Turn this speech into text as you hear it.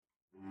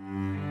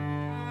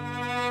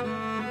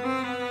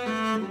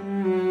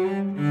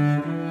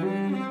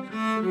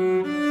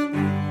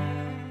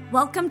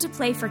Welcome to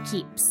Play for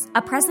Keeps,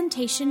 a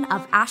presentation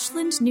of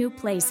Ashland New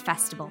Plays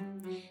Festival.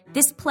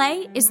 This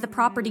play is the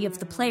property of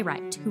the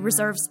playwright, who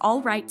reserves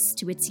all rights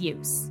to its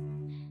use.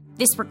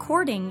 This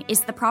recording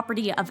is the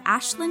property of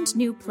Ashland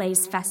New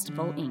Plays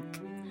Festival, Inc.,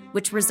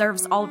 which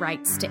reserves all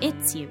rights to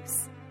its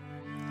use.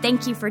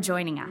 Thank you for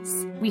joining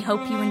us. We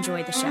hope you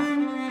enjoy the show.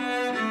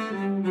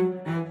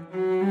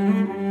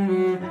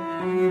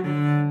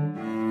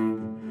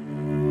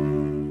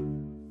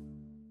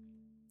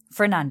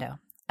 Fernando,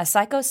 a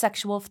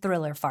psychosexual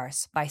thriller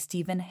farce by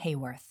Stephen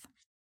Hayworth.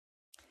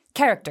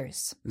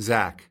 Characters: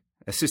 Zach,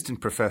 assistant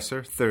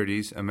professor,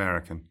 30s,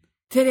 American.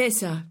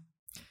 Teresa,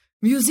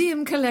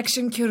 museum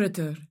collection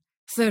curator,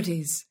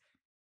 30s,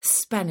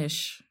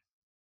 Spanish.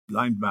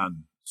 Blind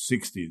man,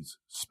 60s,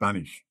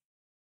 Spanish.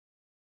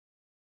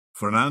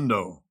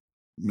 Fernando,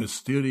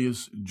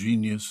 mysterious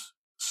genius,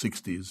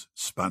 60s,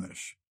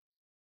 Spanish.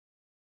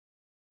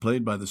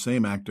 Played by the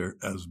same actor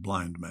as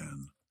Blind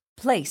Man.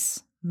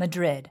 Place: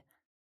 Madrid.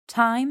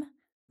 Time: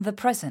 the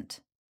present.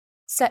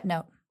 Set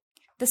note: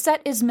 the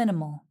set is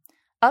minimal.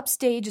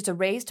 Upstage is a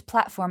raised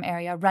platform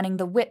area running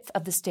the width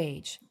of the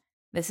stage.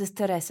 This is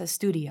Teresa's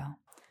studio.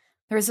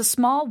 There is a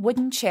small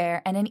wooden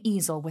chair and an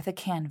easel with a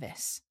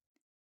canvas.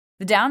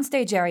 The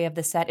downstage area of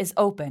the set is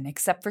open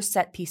except for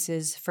set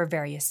pieces for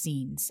various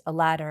scenes: a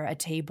ladder, a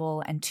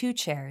table, and 2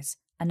 chairs,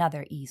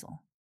 another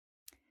easel.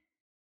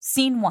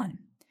 Scene 1.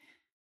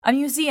 A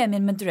museum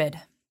in Madrid.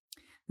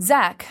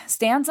 Zach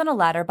stands on a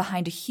ladder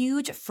behind a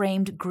huge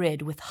framed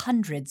grid with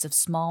hundreds of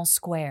small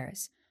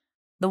squares.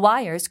 The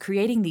wires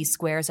creating these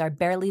squares are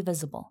barely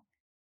visible.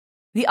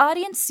 The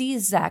audience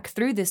sees Zach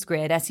through this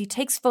grid as he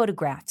takes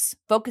photographs,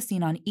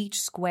 focusing on each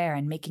square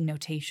and making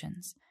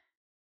notations.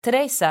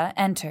 Teresa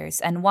enters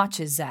and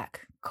watches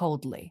Zach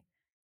coldly.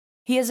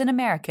 He is an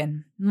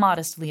American,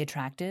 modestly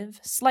attractive,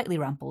 slightly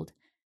rumpled.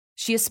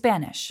 She is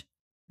Spanish,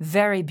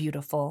 very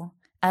beautiful,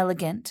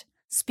 elegant,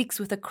 speaks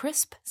with a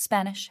crisp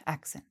Spanish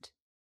accent.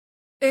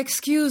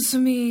 Excuse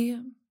me,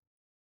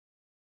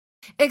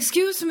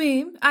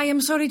 I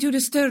am sorry to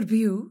disturb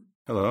you.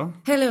 Hello?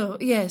 Hello,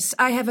 yes,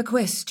 I have a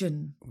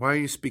question. Why are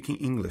you speaking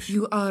English?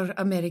 You are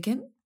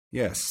American?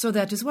 Yes. So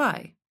that is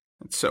why.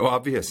 It's so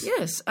obvious.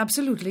 Yes,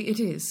 absolutely it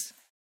is.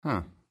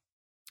 Huh.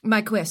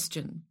 My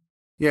question.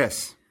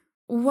 Yes.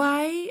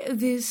 Why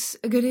this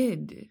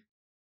grid?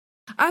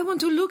 I want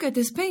to look at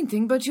this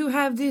painting, but you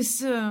have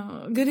this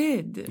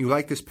grid. You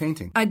like this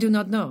painting? I do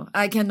not know.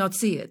 I cannot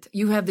see it.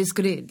 You have this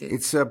grid.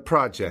 It's a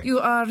project. You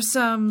are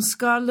some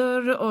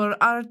scholar or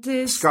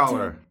artist.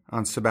 Scholar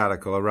on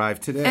sabbatical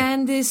arrived today.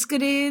 And this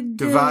grid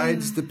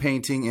divides the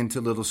painting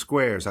into little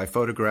squares. I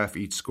photograph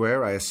each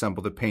square. I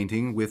assemble the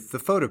painting with the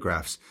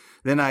photographs.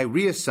 Then I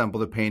reassemble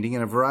the painting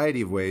in a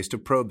variety of ways to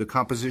probe the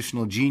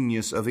compositional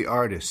genius of the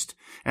artist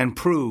and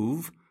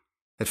prove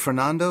that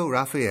Fernando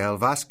Rafael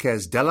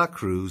Vázquez de la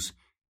Cruz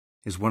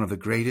is one of the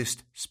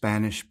greatest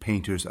Spanish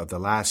painters of the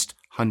last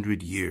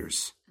 100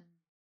 years.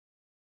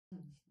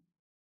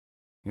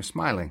 You're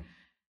smiling.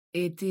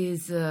 It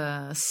is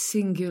a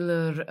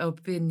singular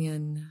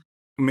opinion.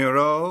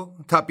 Miro,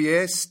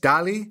 Tapies,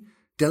 Dali,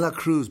 de la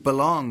Cruz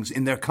belongs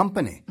in their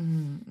company.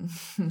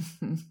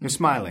 You're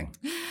smiling.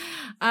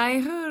 I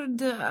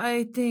heard,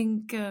 I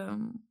think...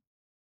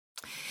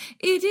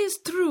 It is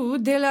true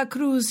De la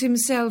Cruz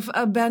himself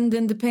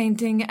abandoned the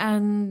painting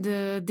and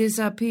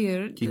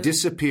disappeared. He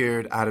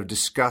disappeared out of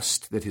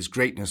disgust that his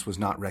greatness was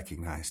not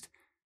recognized.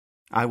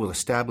 I will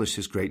establish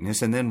his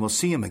greatness, and then we'll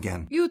see him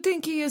again. You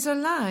think he is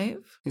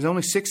alive? He's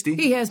only 60.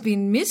 He has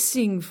been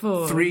missing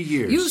for 3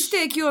 years. You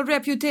stake your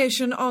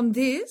reputation on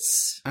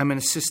this? I'm an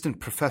assistant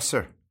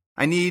professor.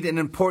 I need an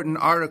important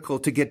article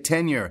to get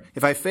tenure.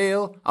 If I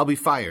fail, I'll be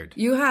fired.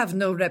 You have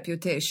no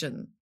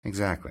reputation.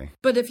 Exactly.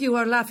 But if you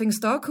are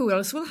laughingstock, who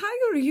else will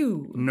hire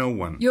you? No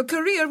one. Your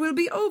career will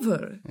be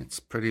over. It's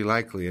pretty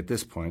likely at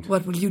this point.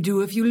 What will you do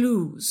if you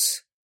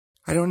lose?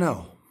 I don't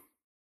know.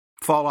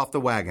 Fall off the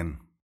wagon.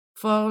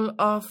 Fall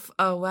off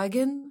a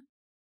wagon?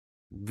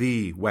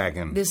 The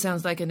wagon. This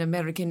sounds like an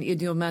American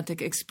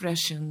idiomatic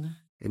expression.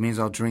 It means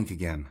I'll drink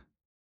again.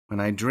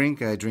 When I drink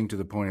to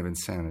the point of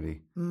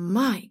insanity.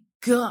 My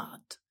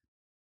God!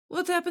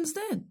 What happens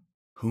then?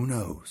 Who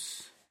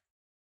knows?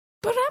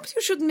 Perhaps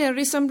you should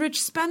marry some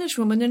rich Spanish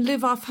woman and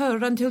live off her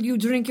until you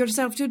drink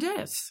yourself to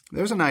death.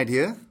 There's an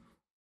idea.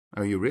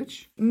 Are you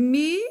rich?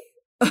 Me?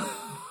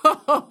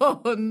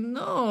 Oh,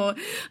 no.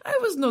 I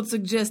was not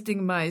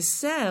suggesting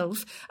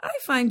myself. I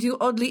find you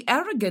oddly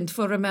arrogant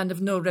for a man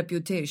of no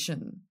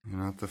reputation. You're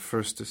not the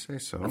first to say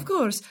so. Of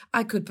course,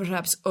 I could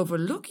perhaps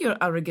overlook your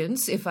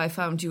arrogance if I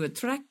found you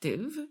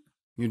attractive.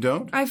 You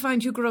don't? I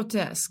find you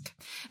grotesque.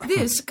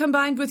 This,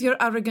 combined with your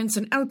arrogance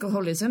and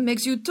alcoholism,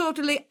 makes you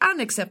totally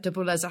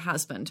unacceptable as a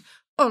husband.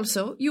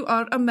 Also, you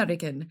are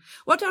American.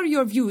 What are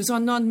your views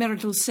on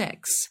non-marital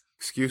sex?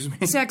 Excuse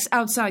me? Sex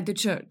outside the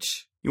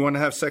church. You want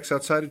to have sex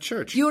outside a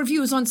church? Your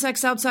views on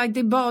sex outside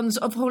the bonds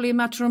of holy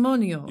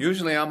matrimonial.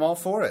 Usually I'm all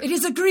for it. It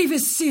is a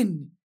grievous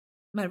sin.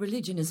 My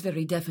religion is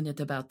very definite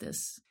about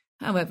this.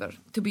 However,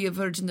 to be a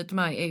virgin at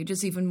my age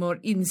is even more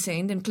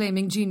insane than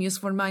claiming genius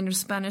for minor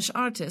Spanish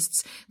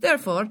artists.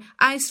 Therefore,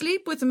 I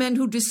sleep with men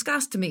who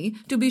disgust me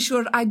to be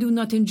sure I do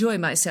not enjoy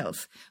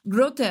myself.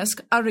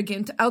 Grotesque,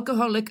 arrogant,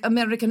 alcoholic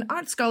American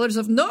art scholars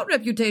of no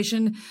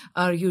reputation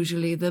are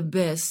usually the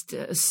best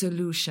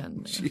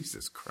solution.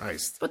 Jesus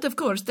Christ. But of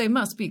course, they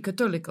must be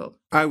Catholico.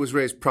 I was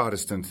raised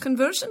Protestant.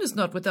 Conversion is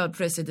not without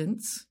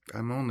precedents.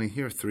 I'm only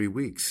here 3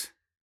 weeks.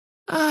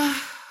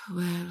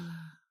 Well...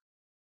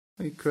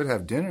 We could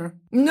have dinner.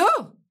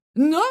 No!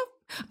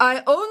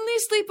 I only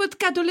sleep with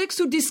Catholics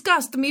who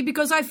disgust me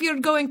because I fear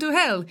going to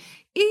hell.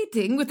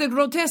 Eating with a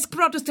grotesque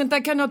Protestant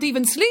I cannot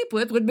even sleep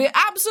with would be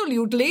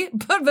absolutely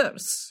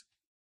perverse.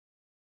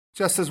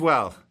 Just as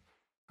well.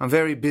 I'm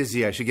very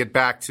busy. I should get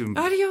back to...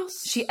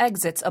 Adios. She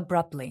exits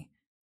abruptly.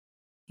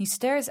 He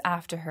stares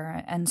after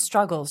her and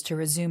struggles to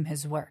resume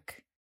his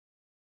work.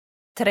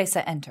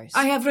 Teresa enters.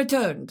 I have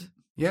returned.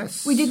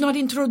 Yes. We did not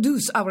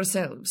introduce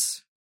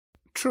ourselves.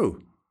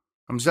 True.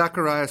 I'm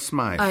Zachariah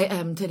Smythe. I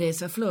am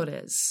Teresa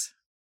Flores.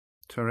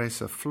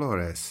 Teresa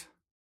Flores.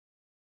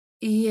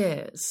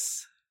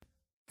 Yes.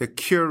 The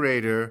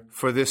curator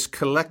for this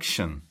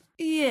collection.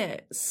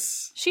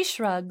 Yes. She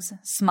shrugs,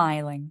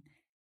 smiling.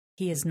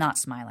 He is not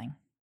smiling.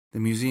 The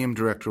museum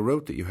director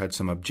wrote that you had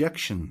some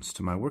objections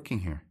to my working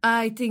here.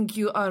 I think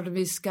you are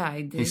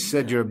misguided. He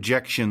said your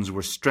objections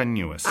were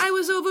strenuous. I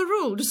was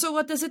overruled, so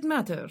what does it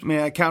matter?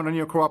 May I count on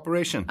your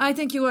cooperation? I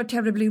think you are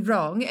terribly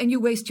wrong, and you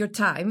waste your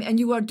time, and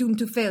you are doomed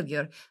to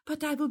failure.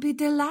 But I will be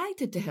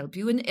delighted to help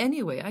you in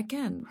any way I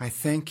can. I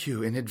thank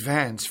you in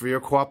advance for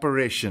your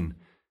cooperation,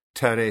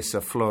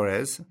 Teresa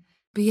Flores.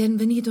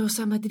 Bienvenidos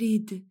a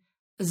Madrid,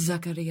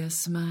 Zachariah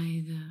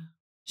Smythe.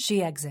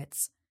 She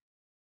exits.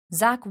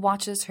 Zach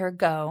watches her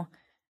go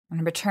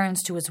and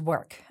returns to his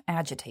work,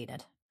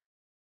 agitated.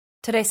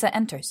 Teresa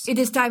enters. It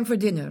is time for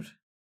dinner.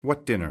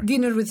 What dinner?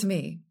 Dinner with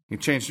me. You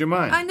changed your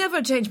mind. I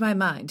never change my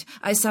mind.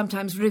 I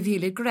sometimes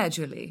reveal it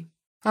gradually.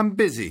 I'm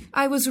busy.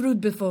 I was rude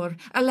before.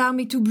 Allow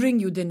me to bring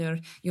you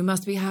dinner. You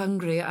must be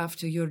hungry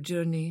after your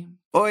journey.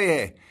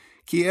 Oye,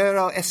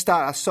 quiero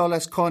estar a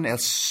solas con el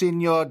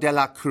Señor de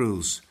la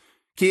Cruz.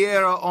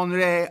 Quiero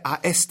honrar a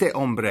este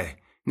hombre.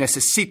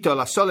 Necesito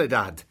la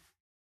soledad.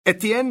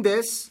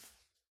 ¿Entiendes?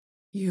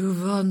 You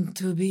want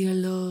to be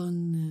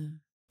alone.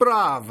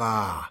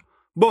 Brava.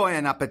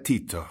 Buen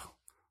appetito.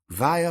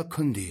 Vaya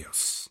con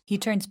Dios. He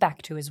turns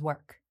back to his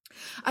work.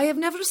 I have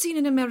never seen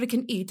an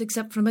American eat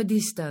except from a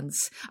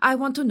distance. I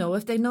want to know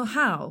if they know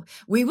how.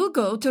 We will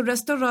go to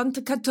Restaurant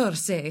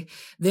 14.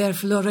 Their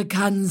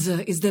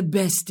Floricanza is the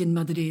best in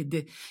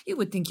Madrid. You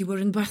would think you were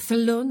in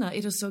Barcelona.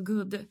 It is so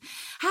good.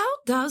 How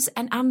does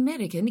an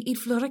American eat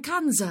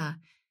Floricanza?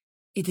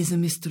 It is a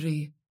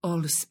mystery.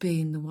 All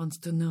Spain wants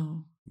to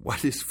know.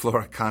 What is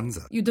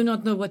Floricanza? You do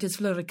not know what is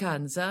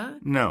Floricanza?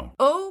 No.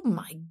 Oh,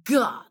 my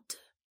God.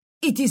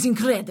 It is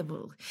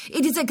incredible.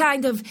 It is a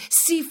kind of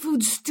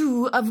seafood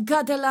stew of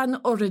Catalan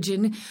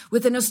origin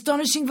with an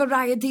astonishing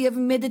variety of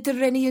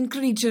Mediterranean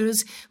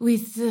creatures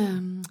with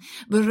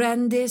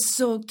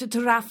brandy-soaked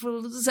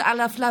truffles à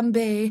la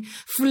flambée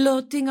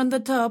floating on the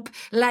top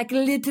like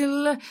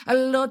little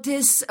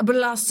lotus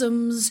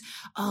blossoms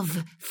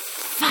of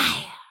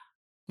fire.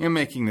 You're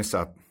making this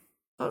up.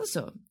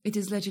 Also, it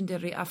is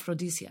legendary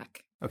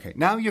aphrodisiac. Okay,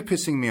 now you're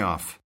pissing me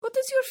off. What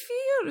is your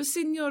fear,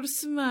 Signor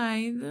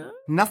Smythe?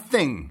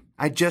 Nothing.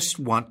 I just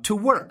want to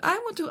work. I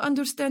want to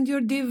understand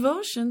your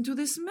devotion to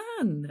this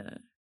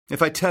man.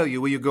 If I tell you,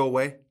 will you go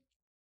away?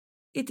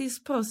 It is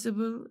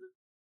possible.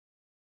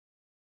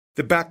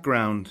 The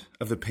background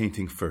of the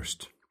painting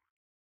first.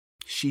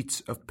 Sheets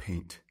of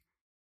paint.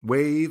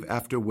 Wave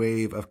after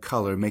wave of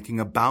color making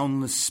a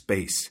boundless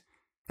space.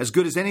 As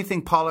good as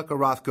anything Pollock or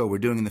Rothko were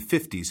doing in the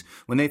 50s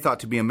when they thought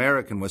to be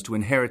American was to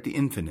inherit the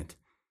infinite.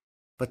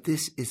 But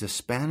this is a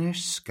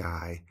Spanish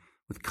sky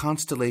with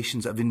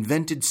constellations of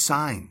invented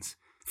signs,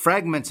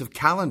 fragments of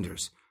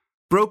calendars,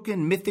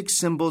 broken mythic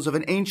symbols of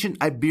an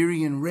ancient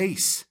Iberian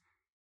race.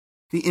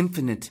 The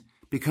infinite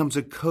becomes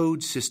a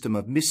code system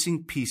of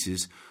missing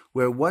pieces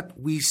where what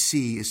we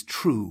see is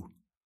true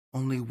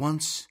only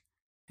once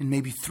in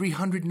maybe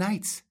 300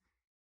 nights.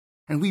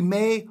 And we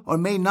may or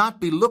may not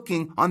be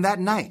looking on that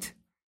night.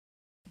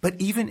 But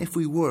even if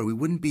we were, we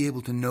wouldn't be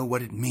able to know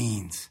what it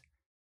means.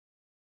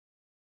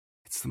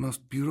 It's the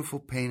most beautiful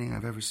painting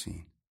I've ever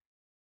seen.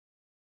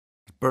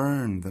 It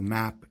burned the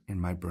map in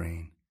my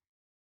brain.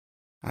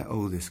 I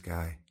owe this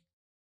guy.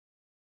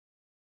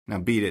 Now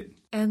beat it.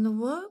 And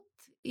what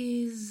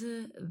is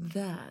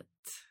that?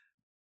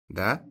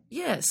 That?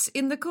 Yes,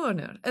 in the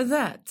corner.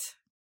 That.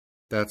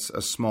 That's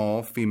a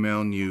small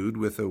female nude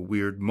with a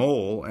weird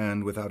mole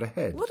and without a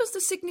head. What is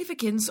the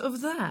significance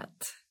of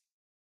that?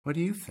 What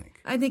do you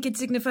think? I think it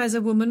signifies a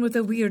woman with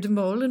a weird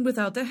mole and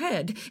without a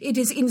head. It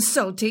is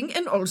insulting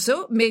and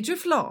also major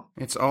flaw.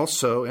 It's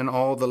also in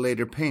all the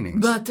later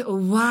paintings. But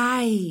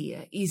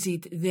why is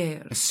it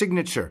there? A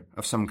signature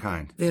of some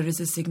kind. There is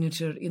a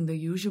signature in the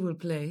usual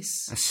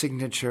place. A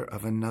signature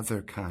of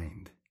another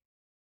kind.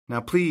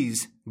 Now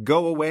please,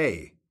 go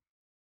away.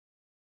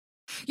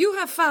 You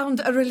have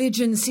found a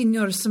religion,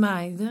 Signor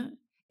Smythe,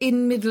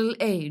 in middle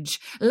age,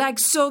 like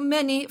so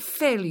many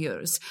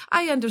failures.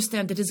 I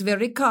understand it is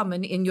very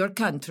common in your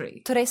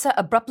country. Teresa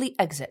abruptly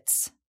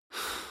exits.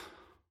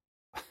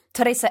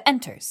 Teresa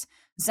enters.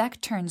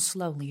 Zack turns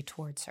slowly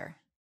towards her.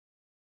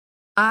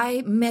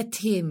 I met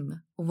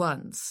him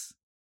once.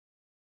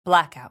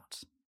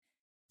 Blackout.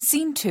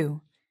 Scene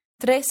 2.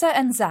 Teresa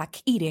and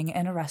Zack eating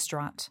in a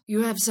restaurant.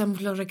 You have some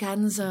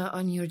Floricanza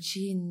on your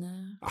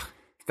chin. Oh,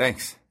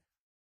 thanks.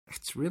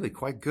 It's really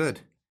quite good.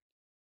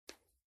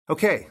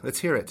 Okay, let's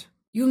hear it.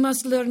 You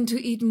must learn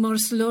to eat more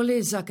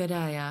slowly,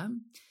 Zachariah.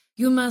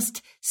 You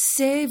must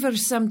savor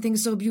something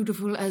so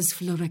beautiful as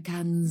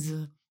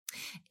Floricanza.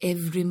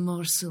 Every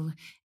morsel,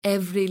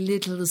 every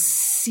little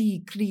sea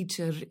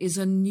creature is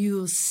a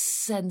new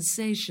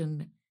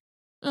sensation.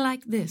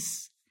 Like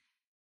this.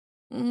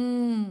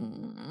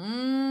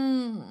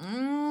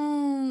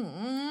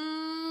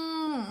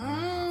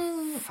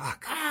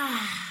 Fuck.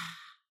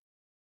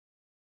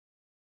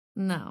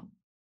 Now,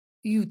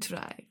 you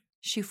try.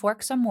 She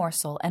forks a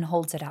morsel and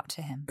holds it out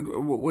to him.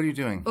 What are you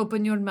doing?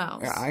 Open your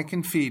mouth. I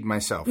can feed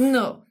myself.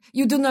 No,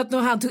 you do not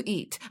know how to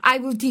eat. I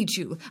will teach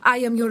you. I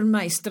am your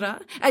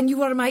maestra, and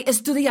you are my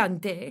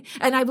estudiante,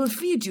 and I will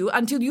feed you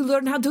until you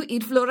learn how to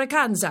eat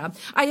Floricanza.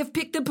 I have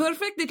picked the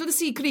perfect little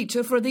sea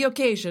creature for the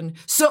occasion.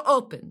 So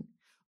open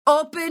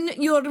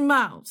your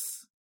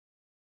mouth.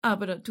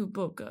 Abra tu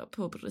boca,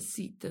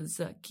 pobrecita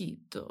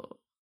Zaquito.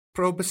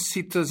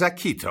 Proboscito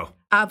Zaquito.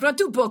 Abra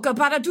tu boca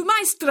para tu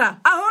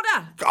maestra.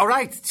 Ahora! All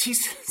right,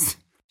 Jesus.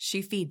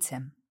 She feeds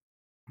him.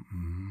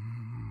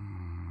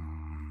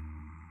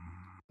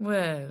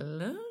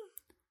 Well?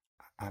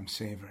 I'm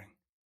savoring.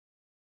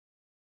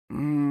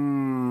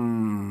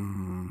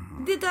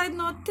 Did I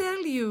not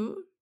tell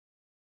you?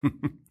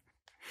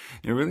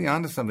 You're really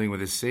onto something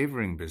with this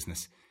savoring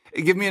business.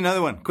 Give me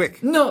another one,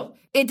 quick. No,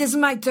 it is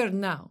my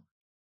turn now.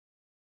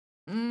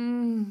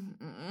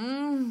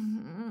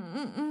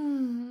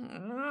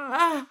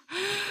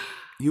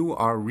 You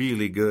are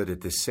really good at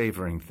this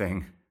savoring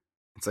thing.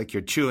 It's like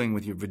you're chewing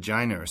with your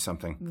vagina or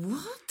something.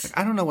 What?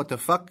 I don't know what the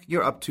fuck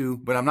you're up to,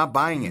 but I'm not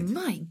buying it.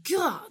 My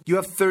God. You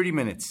have 30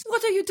 minutes.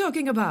 What are you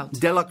talking about?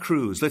 De La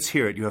Cruz, let's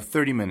hear it. You have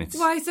 30 minutes.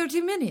 Why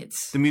 30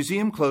 minutes? The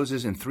museum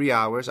closes in 3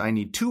 hours. I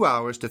need 2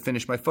 hours to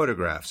finish my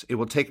photographs. It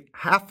will take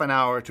half an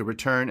hour to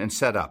return and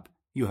set up.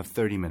 You have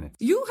 30 minutes.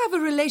 You have a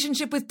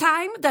relationship with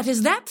time that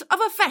is that of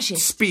a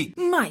fascist. Speak.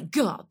 My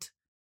God.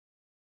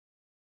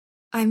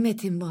 I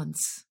met him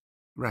once.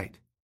 Right.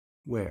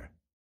 Where?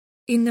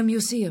 In the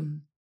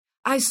museum.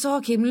 I saw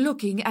him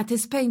looking at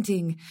his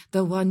painting,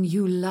 the one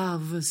you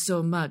love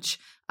so much.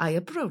 I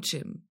approach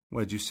him.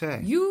 What did you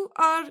say? You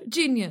are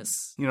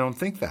genius. You don't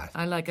think that?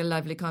 I like a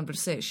lively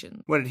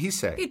conversation. What did he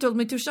say? He told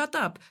me to shut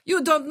up.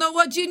 You don't know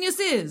what genius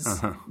is.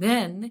 Uh-huh.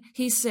 Then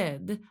he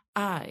said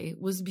I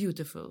was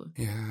beautiful.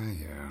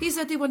 Yeah. He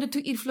said he wanted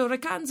to eat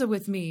Floricanza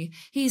with me.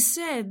 He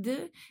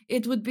said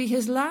it would be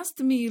his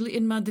last meal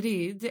in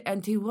Madrid,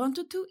 and he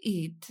wanted to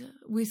eat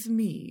with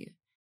me.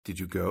 Did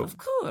you go? Of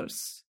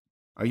course.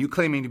 Are you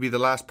claiming to be the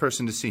last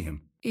person to see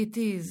him? It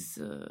is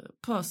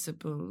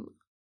possible.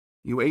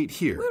 You ate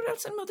here. Where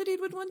else in Madrid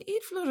would one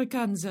eat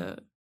Floricanza?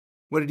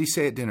 What did he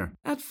say at dinner?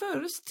 At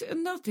first,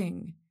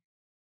 nothing.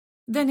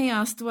 Then he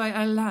asked why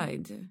I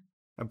lied.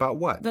 About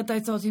what? That I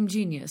thought him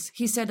genius.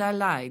 He said I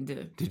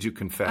lied. Did you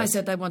confess? I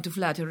said I want to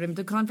flatter him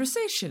to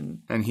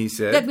conversation. And he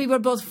said? That we were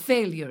both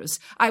failures.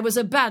 I was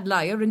a bad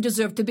liar and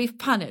deserved to be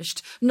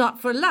punished.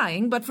 Not for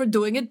lying, but for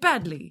doing it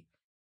badly.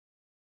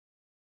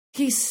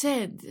 He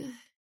said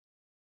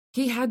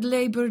he had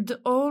labored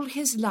all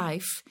his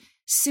life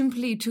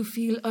simply to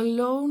feel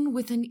alone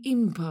with an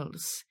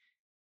impulse.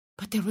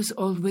 But there was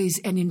always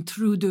an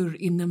intruder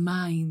in the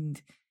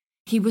mind.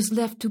 He was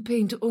left to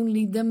paint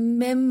only the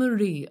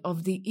memory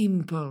of the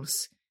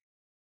impulse.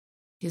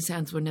 His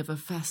hands were never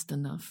fast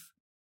enough.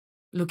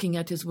 Looking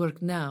at his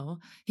work now,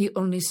 he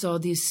only saw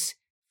this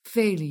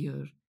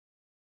failure.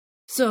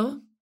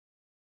 So,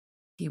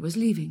 he was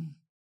leaving.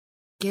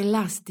 Que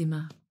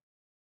lástima.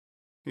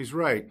 He's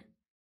right.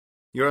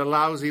 You're a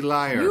lousy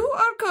liar. You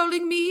are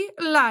calling me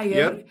liar?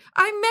 Yep.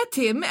 I met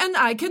him and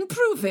I can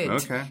prove it.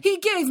 Okay. He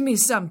gave me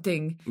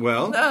something.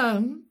 Well?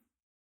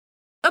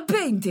 A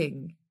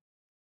painting.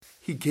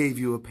 He gave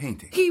you a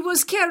painting. He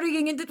was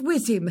carrying it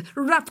with him,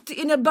 wrapped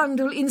in a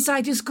bundle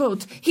inside his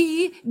coat.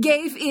 He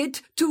gave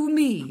it to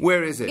me.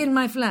 Where is it? In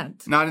my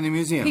flat. Not in the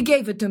museum. He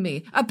gave it to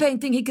me. A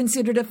painting he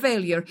considered a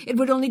failure. It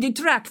would only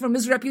detract from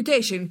his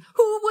reputation.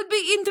 Who would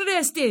be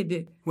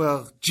interested?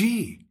 Well,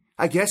 gee,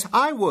 I guess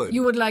I would.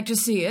 You would like to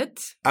see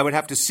it? I would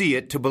have to see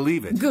it to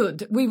believe it.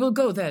 Good. We will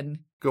go then.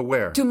 Go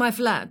where? To my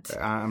flat.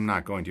 I'm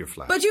not going to your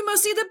flat. But you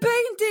must see the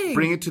painting.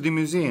 Bring it to the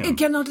museum. It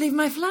cannot leave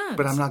my flat.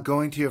 But I'm not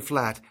going to your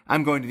flat.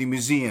 I'm going to the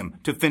museum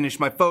to finish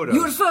my photos.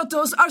 Your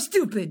photos are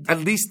stupid. At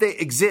least they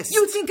exist.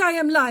 You think I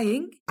am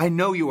lying? I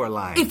know you are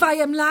lying. If I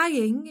am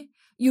lying,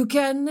 you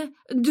can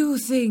do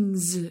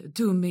things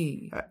to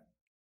me.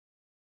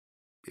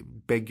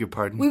 Beg your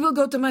pardon? We will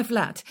go to my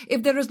flat.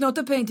 If there is not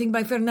a painting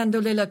by Fernando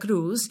de la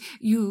Cruz,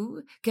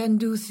 you can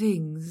do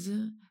things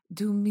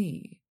to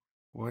me.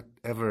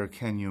 Whatever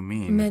can you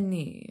mean?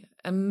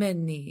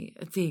 Many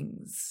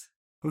things.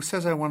 Who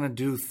says I want to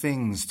do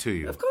things to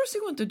you? Of course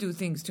you want to do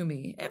things to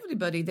me.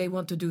 Everybody, they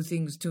want to do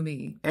things to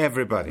me.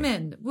 Everybody.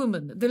 Men,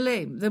 women, the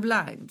lame, the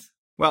blind.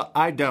 Well,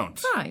 I don't.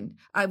 Fine,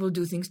 I will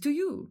do things to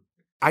you.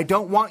 I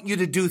don't want you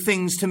to do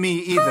things to me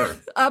either.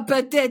 A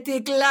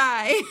pathetic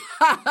lie.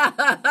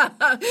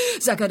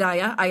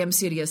 Zachariah, I am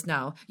serious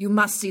now. You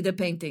must see the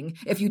painting.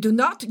 If you do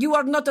not, you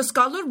are not a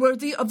scholar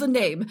worthy of the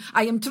name.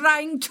 I am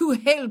trying to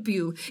help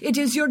you. It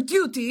is your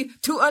duty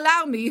to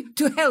allow me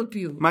to help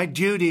you. My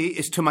duty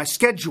is to my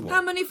schedule.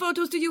 How many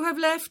photos do you have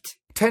left?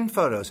 10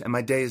 photos and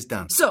my day is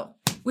done. So,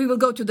 we will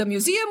go to the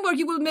museum where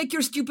you will make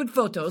your stupid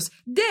photos.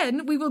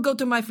 Then we will go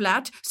to my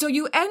flat, so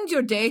you end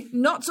your day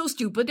not so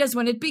stupid as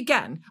when it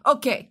began.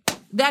 Okay,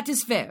 that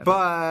is fair.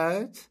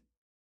 But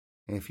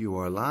if you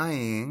are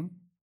lying,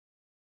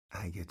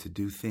 I get to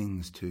do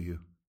things to you.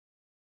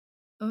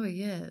 Oh,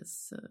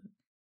 yes.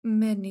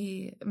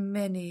 Many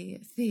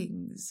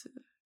things.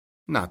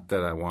 Not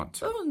that I want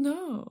to. Oh,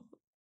 no.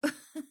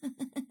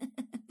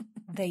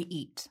 They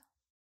eat.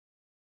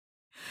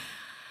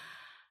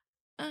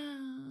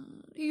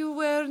 You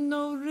wear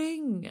no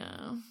ring.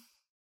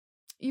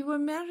 You were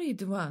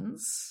married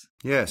once.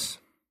 Yes.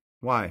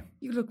 Why?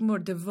 You look more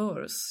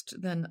divorced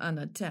than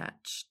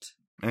unattached.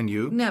 And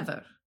you?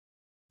 Never.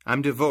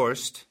 I'm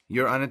divorced.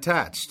 You're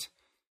unattached.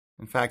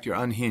 In fact, you're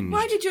unhinged.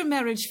 Why did your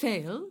marriage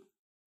fail?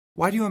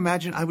 Why do you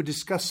imagine I would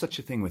discuss such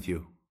a thing with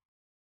you?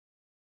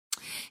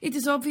 It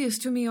is obvious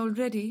to me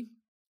already.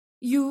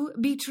 You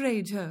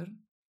betrayed her,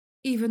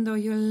 even though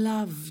you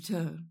loved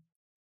her.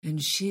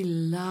 And she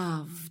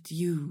loved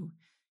you.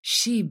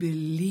 She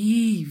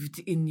believed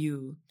in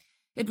you.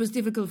 It was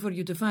difficult for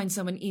you to find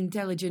someone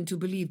intelligent who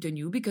believed in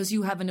you because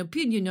you have an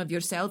opinion of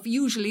yourself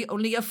usually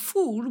only a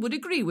fool would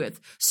agree with.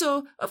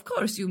 So, of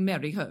course, you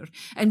marry her.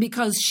 And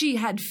because she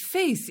had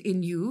faith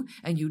in you,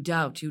 and you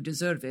doubt you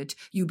deserve it,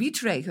 you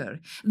betray her.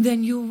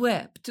 Then you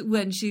wept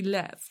when she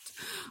left.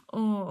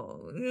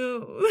 Oh,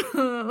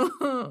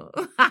 no.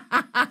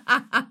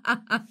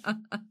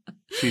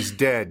 She's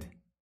dead.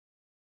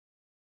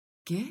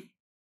 ¿Qué?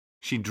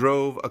 She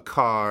drove a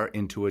car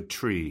into a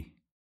tree.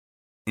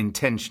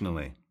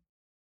 Intentionally.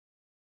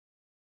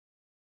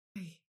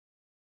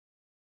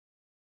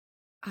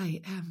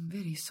 I am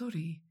very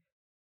sorry.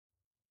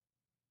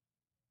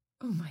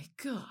 Oh, my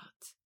God.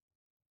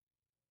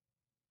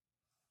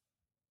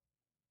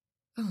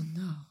 Oh,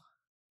 no.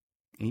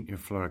 Eat your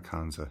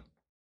Floricanza.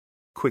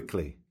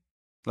 Quickly.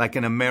 Like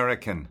an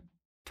American.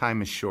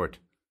 Time is short.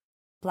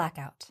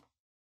 Blackout.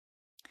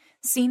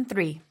 Scene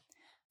 3.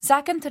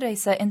 Zach and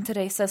Teresa in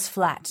Teresa's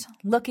flat,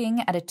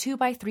 looking at a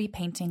 2x3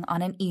 painting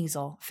on an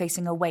easel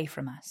facing away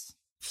from us.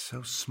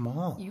 So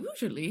small.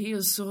 Usually he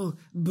is so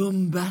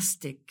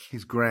bombastic.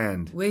 He's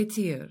grand. Wait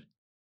here.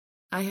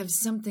 I have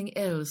something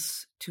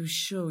else to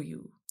show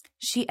you.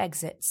 She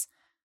exits.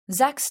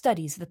 Zach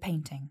studies the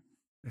painting.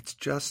 It's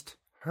just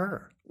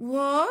her.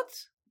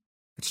 What?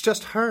 It's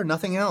just her,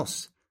 nothing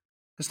else.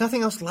 There's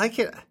nothing else like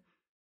it.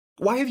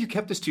 Why have you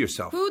kept this to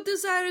yourself? Who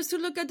desires to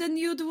look at a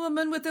nude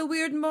woman with a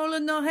weird mole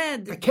and no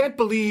head? I can't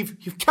believe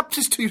you've kept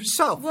this to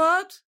yourself.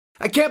 What?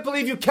 I can't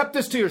believe you kept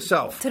this to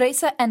yourself.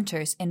 Teresa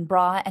enters in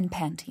bra and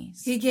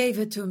panties. He gave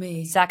it to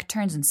me. Zach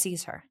turns and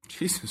sees her.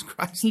 Jesus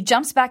Christ. He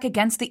jumps back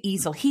against the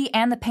easel. He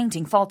and the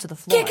painting fall to the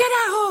floor. ¿Qué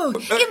carajo?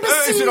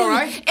 Imbecile! Is it all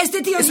right? Este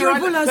tío Is it all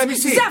right? Bulas. Let me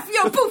see.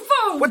 Zafio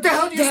bufón! What the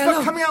hell do you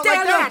expect coming out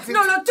like that?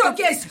 No lo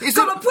toques! Is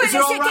 ¿Cómo it puede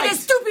all ser que right?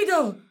 eres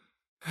estúpido?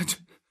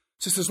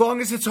 Just as long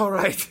as it's all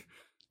right.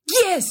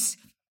 Yes!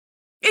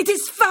 It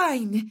is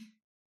fine!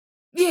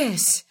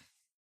 Yes!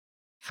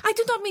 I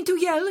do not mean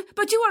to yell,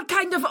 but you are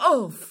kind of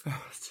off.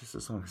 Just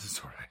as long as it's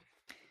all right.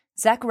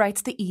 Zach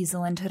rights the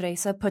easel and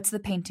Teresa puts the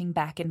painting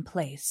back in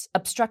place,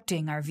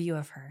 obstructing our view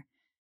of her.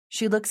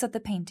 She looks at the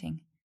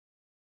painting.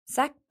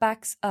 Zach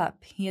backs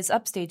up. He is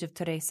upstage of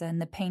Teresa in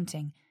the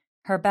painting.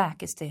 Her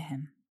back is to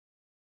him.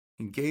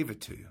 He gave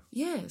it to you.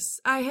 Yes,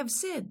 I have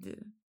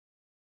said.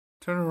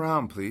 Turn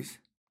around, please.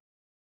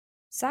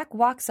 Zach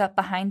walks up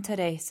behind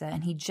Teresa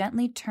and he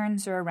gently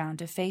turns her around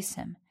to face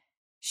him.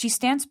 She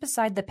stands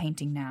beside the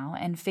painting now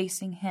and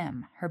facing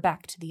him, her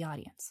back to the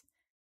audience.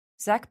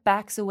 Zach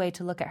backs away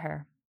to look at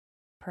her.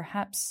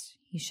 Perhaps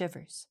he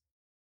shivers.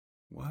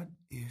 What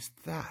is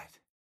that?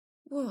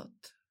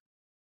 What?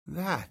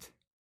 That.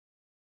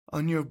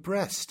 On your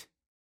breast.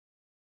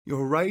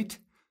 Your right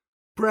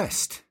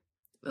breast.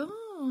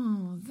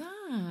 Oh,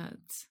 that.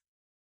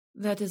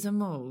 That is a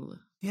mole.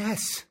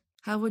 Yes.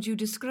 How would you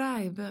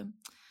describe?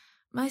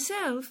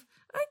 Myself,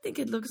 I think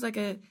it looks like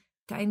a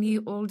tiny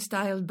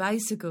old-style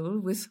bicycle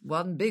with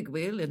one big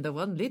wheel and the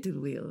one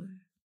little wheel.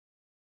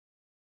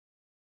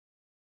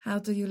 How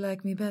do you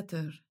like me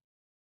better?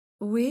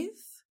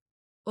 With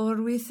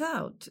or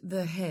without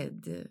the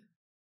head?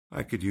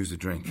 I could use a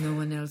drink. No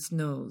one else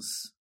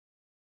knows.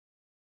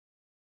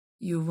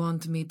 You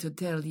want me to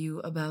tell you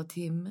about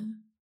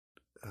him?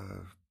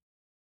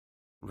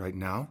 Right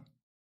now?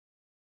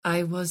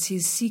 I was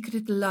his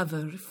secret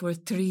lover for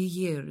 3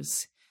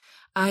 years.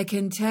 I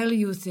can tell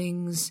you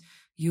things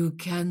You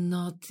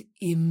cannot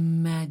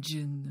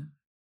imagine.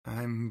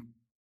 I'm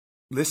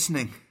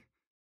listening.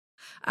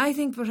 I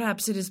think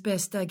perhaps it is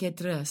best I get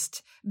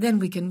dressed. Then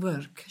we can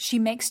work. She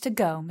makes to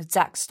go, but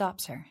Zack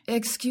stops her.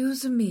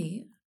 Excuse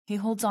me. He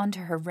holds on to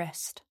her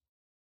wrist.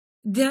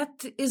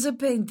 That is a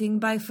painting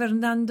by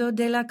Fernando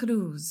de la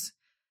Cruz.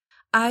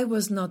 I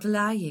was not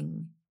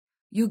lying.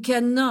 You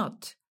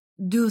cannot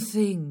do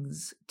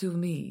things to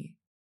me.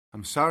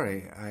 I'm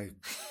sorry,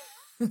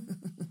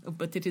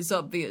 But it is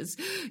obvious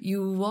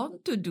you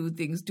want to do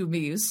things to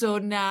me, so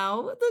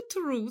now the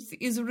truth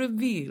is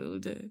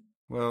revealed.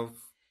 Well,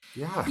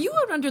 yeah. You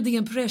are under the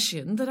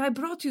impression that I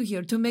brought you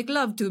here to make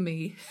love to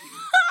me.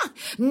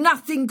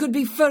 Nothing could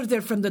be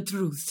further from the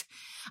truth.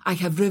 I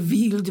have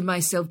revealed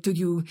myself to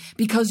you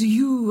because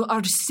you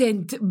are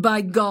sent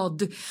by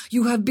God.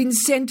 You have been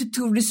sent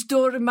to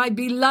restore my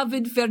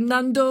beloved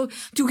Fernando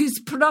to his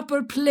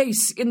proper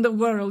place in the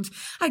world.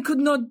 I could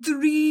not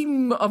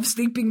dream of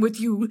sleeping with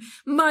you.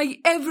 My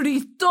every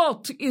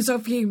thought is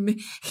of him.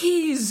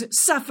 His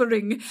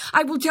suffering.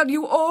 I will tell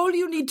you all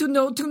you need to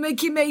know to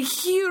make him a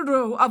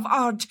hero of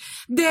art.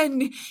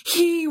 Then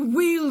he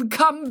will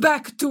come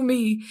back to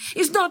me.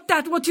 Is not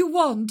that what you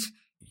want?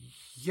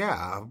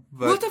 Yeah,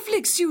 but... What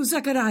afflicts you,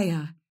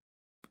 Zachariah?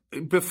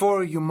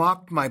 Before you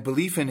mocked my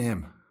belief in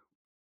him.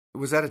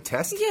 Was that a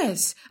test?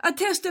 Yes, a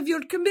test of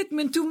your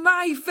commitment to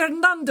my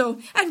Fernando,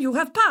 and you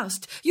have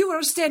passed. You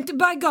are sent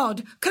by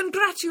God.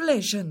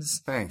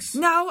 Congratulations. Thanks.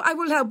 Now I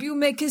will help you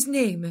make his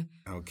name.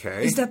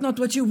 Okay. Is that not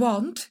what you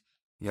want?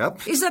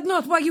 Yep. Is that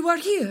not why you are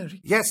here?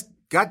 Yes,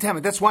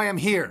 goddammit, that's why I'm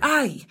here.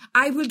 I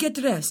will get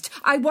rest.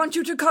 I want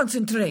you to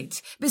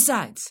concentrate.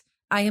 Besides,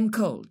 I am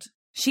cold.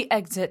 She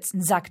exits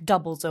and Zack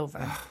doubles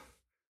over.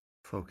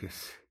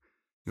 Focus.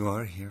 You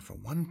are here for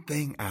one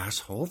thing,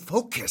 asshole.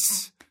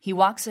 Focus. He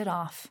walks it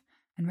off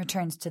and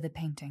returns to the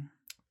painting.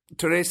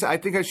 Teresa, I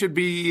think I should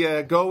be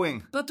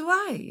going. But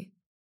why?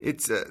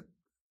 It's,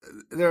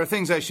 there are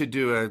things I should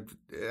do.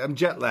 I'm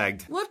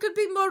jet-lagged. What could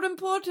be more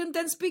important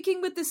than speaking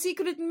with the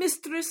secret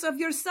mistress of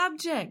your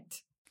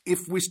subject?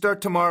 If we start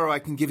tomorrow, I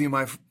can give you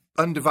my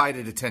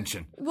undivided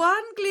attention.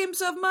 One glimpse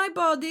of my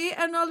body,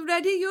 and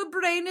already your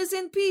brain is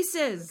in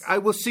pieces. I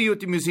will see you at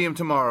the museum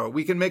tomorrow.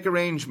 We can make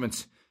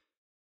arrangements.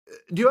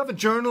 Do you have a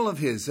journal of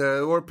his,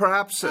 or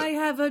perhaps... I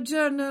have a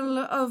journal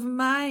of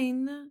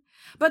mine,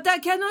 but I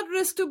cannot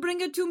risk to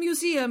bring it to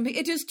museum.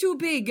 It is too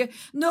big.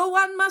 No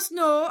one must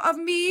know of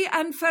me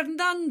and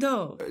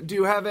Fernando. Do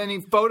you have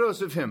any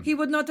photos of him? He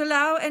would not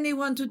allow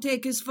anyone to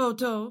take his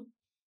photo.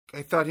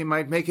 I thought he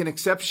might make an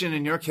exception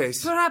in your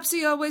case. Perhaps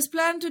he always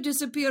planned to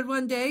disappear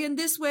one day, and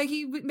this way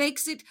he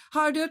makes it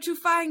harder to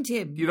find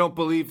him. You don't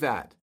believe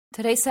that?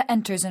 Teresa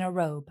enters in a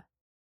robe.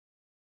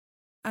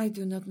 I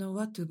do not know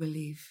what to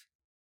believe.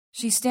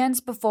 She stands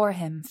before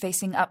him,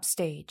 facing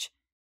upstage.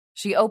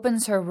 She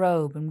opens her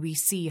robe and we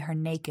see her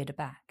naked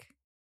back.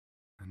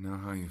 I know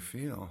how you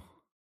feel.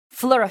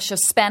 Flourish of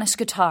Spanish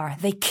guitar.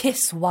 They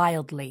kiss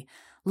wildly.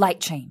 Light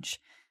change.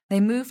 They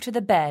move to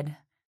the bed.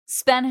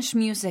 Spanish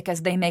music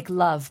as they make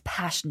love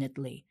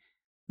passionately.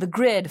 The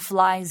grid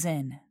flies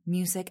in,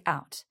 music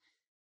out.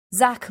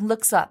 Zack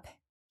looks up.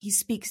 He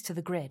speaks to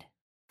the grid.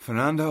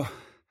 Fernando,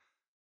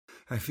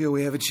 I feel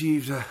we have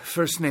achieved a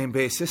first-name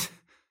basis.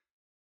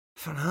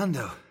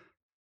 Fernando,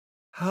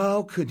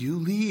 how could you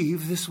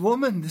leave this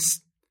woman?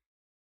 This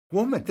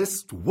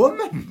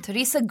woman!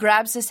 Teresa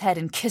grabs his head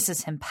and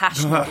kisses him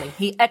passionately.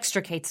 He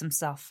extricates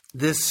himself.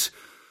 This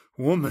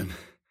woman.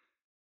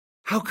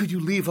 How could you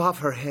leave off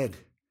her head?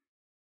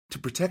 To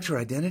protect her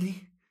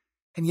identity?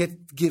 And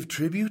yet give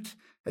tribute?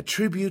 A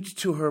tribute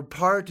to her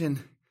part in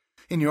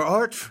your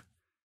art?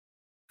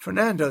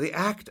 Fernando, the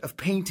act of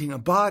painting a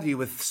body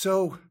with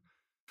so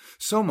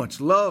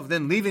much love,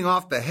 then leaving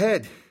off the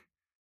head.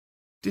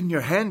 Didn't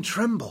your hand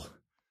tremble?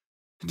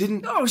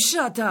 Didn't... Oh,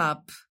 shut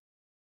up!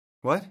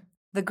 What?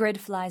 The grid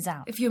flies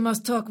out. If you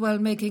must talk while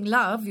making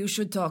love, you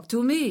should talk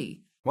to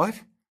me.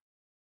 What?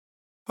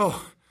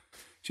 Oh,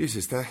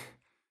 Jesus,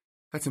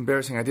 that's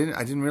embarrassing. I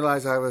didn't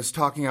realize I was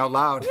talking out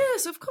loud.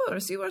 Yes, of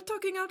course, you are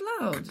talking out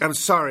loud. I'm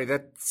sorry,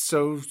 that's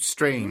so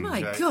strange.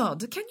 My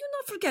God, can you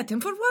not forget him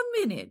for 1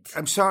 minute?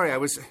 I'm sorry, I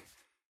was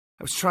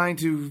trying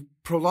to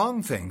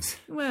prolong things.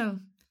 Well,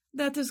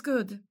 that is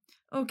good.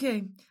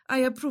 Okay, I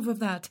approve of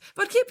that.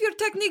 But keep your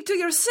technique to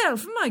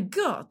yourself, my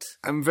God.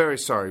 I'm very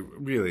sorry,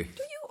 really.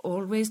 Do you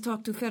always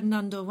talk to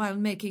Fernando while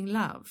making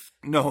love?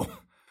 No,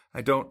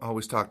 I don't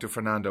always talk to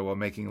Fernando while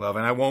making love,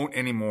 and I won't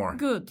anymore.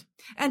 Good.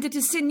 And it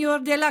is Senor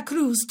de la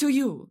Cruz to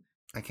you.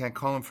 I can't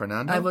call him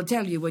Fernando? I will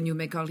tell you when you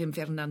may call him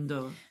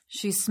Fernando.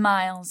 She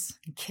smiles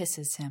and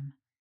kisses him.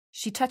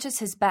 She touches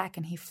his back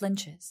and he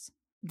flinches.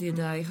 Did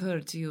I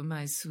hurt you,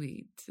 my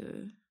sweet?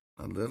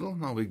 A little,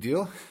 no big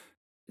deal.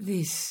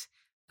 This,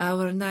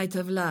 our night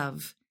of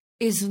love,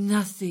 is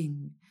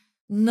nothing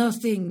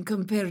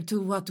compared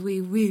to what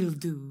we will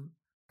do.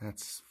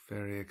 That's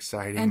very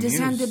exciting And his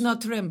news. hand did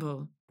not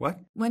tremble. What?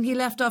 When he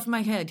left off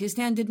my head, his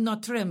hand did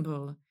not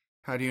tremble.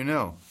 How do you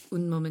know?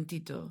 Un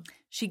momentito.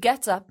 She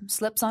gets up,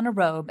 slips on a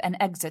robe, and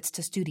exits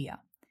to studio.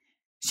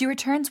 She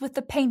returns with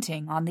the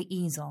painting on the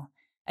easel.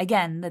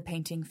 Again, the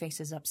painting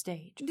faces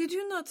upstage. Did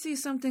you not see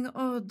something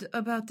odd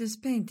about this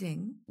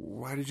painting?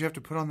 Why did you have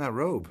to put on that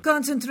robe?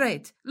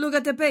 Concentrate. Look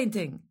at the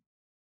painting.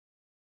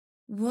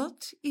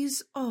 What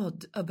is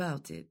odd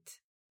about it?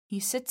 He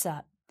sits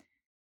up.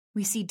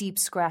 We see deep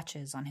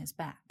scratches on his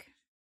back.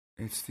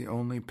 It's the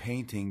only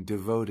painting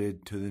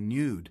devoted to the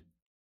nude.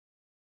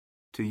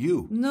 To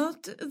you.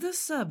 Not the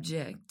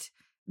subject.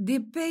 The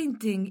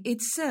painting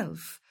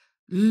itself.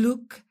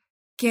 Look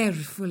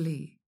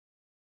carefully.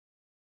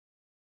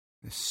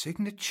 The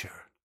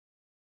signature.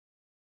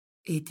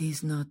 It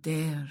is not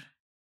there.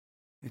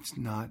 It's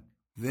not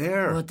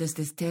there. What does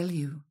this tell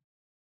you?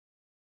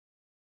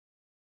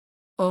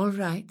 All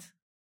right.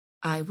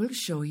 I will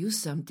show you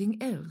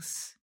something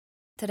else.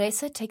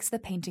 Teresa takes the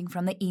painting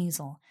from the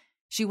easel.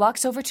 She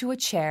walks over to a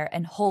chair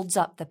and holds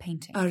up the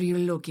painting. Are you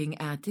looking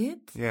at it?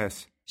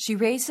 Yes. She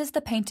raises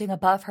the painting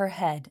above her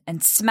head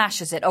and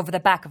smashes it over the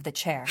back of the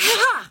chair.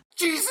 Ha!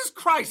 Jesus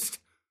Christ!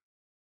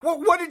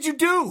 What did you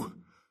do?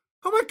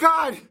 Oh my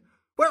God!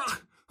 Well,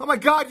 oh my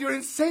God, you're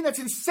insane. That's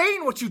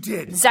insane what you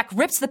did. Zach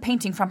rips the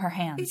painting from her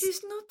hands. It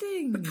is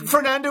nothing.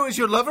 Fernando is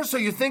your lover, so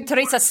you think...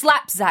 Teresa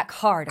slaps Zach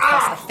hard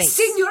across the face.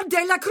 Senor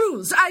de la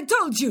Cruz, I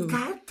told you.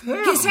 God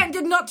damn. His hand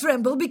did not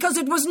tremble because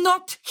it was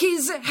not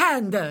his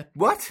hand.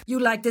 What? You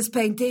like this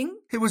painting?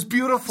 It was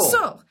beautiful.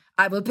 So,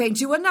 I will paint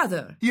you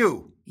another.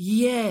 You.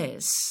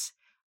 Yes,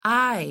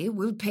 I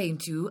will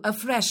paint you a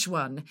fresh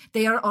one.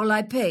 They are all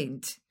I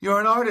paint. You're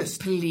an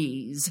artist.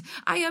 Please,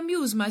 I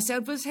amuse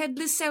myself with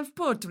headless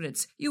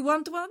self-portraits. You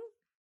want one?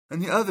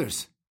 And the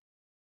others.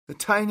 The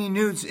tiny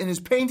nudes in his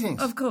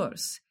paintings. Of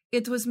course,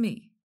 it was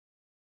me.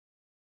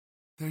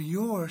 They're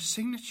your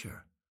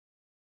signature.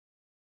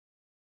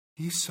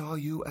 He saw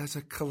you as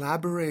a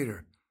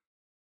collaborator.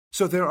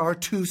 So there are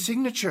two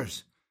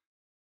signatures.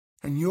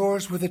 And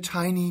yours were the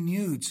tiny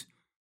nudes.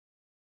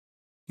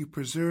 You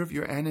preserve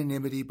your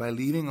anonymity by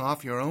leaving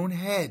off your own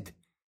head.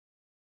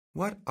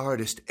 What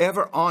artist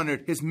ever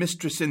honored his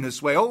mistress in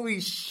this way? Holy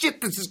shit,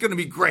 this is going to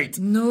be great.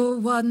 No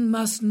one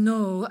must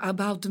know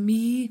about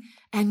me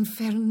and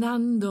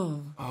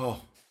Fernando.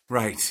 Oh,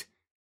 right.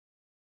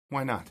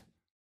 Why not?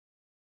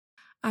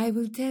 I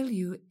will tell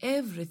you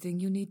everything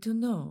you need to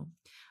know.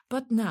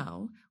 But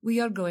now we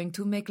are going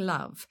to make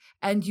love,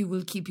 and you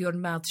will keep your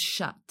mouth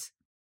shut.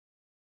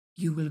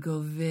 You will go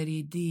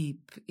very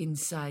deep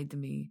inside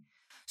me.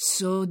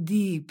 So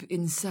deep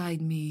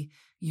inside me,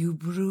 you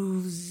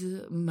bruise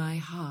my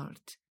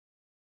heart.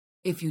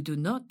 If you do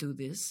not do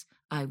this,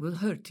 I will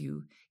hurt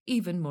you,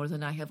 even more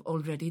than I have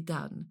already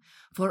done.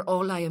 For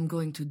all I am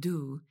going to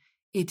do,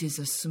 it is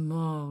a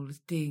small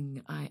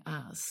thing I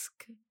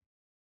ask.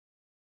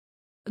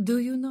 Do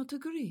you not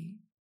agree?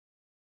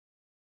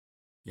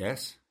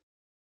 Yes.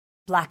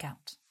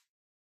 Blackout.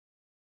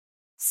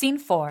 Scene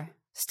 4.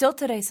 Still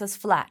Teresa's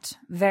flat,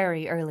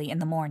 very early in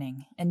the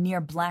morning, and near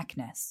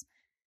blackness.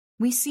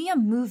 We see a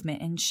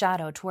movement in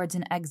shadow towards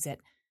an exit.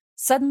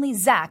 Suddenly,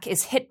 Zach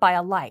is hit by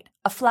a light,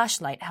 a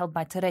flashlight held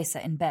by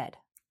Teresa in bed.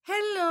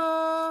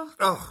 Hello.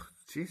 Oh,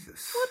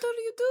 Jesus. What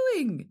are you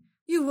doing?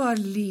 You are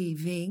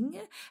leaving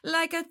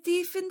like a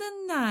thief in the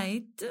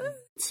night.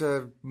 It's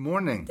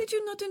morning. Did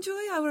you not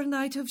enjoy our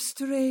night of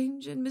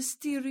strange and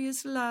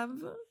mysterious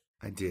love?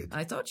 I did.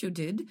 I thought you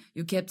did.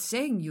 You kept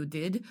saying you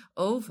did,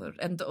 over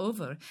and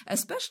over,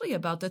 especially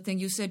about the thing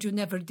you said you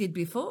never did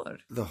before.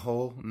 The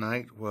whole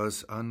night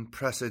was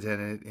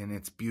unprecedented in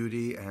its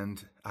beauty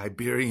and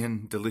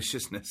Iberian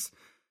deliciousness.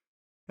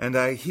 And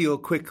I heal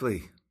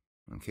quickly,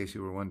 in case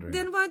you were wondering.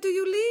 Then why do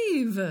you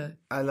leave?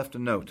 I left a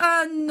note.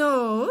 A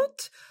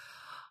note?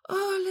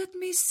 Oh, let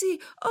me see.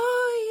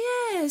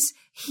 Oh, yes,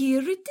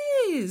 here it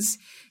is.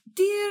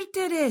 Dear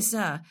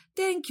Teresa,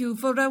 thank you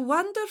for a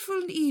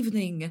wonderful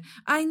evening.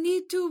 I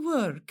need to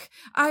work.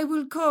 I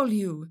will call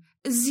you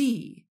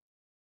Z.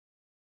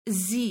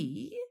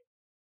 Z?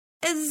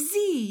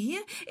 Z?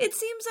 It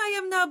seems I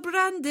am now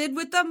branded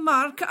with the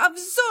mark of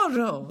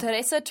Zorro.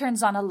 Teresa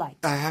turns on a light.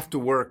 I have to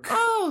work.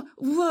 Oh,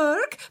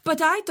 work?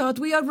 But I thought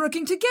we are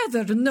working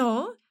together,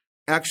 no?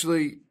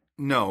 Actually,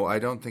 no, I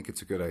don't think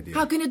it's a good idea.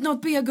 How can it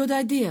not be a good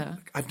idea?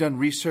 I've done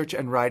research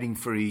and writing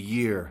for a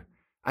year.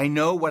 I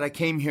know what I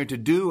came here to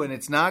do, and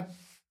it's not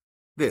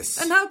this.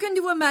 And how can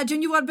you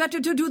imagine you are better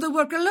to do the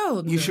work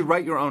alone? You should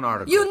write your own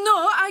article. You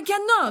know I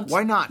cannot.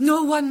 Why not?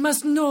 No one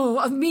must know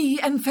of me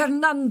and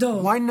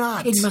Fernando. Why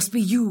not? It must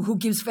be you who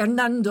gives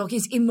Fernando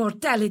his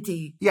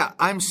immortality. Yeah,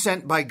 I'm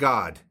sent by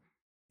God.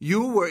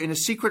 You were in a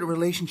secret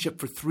relationship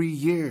for 3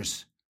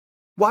 years.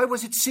 Why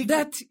was it secret?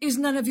 That is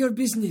none of your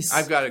business.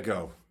 I've got to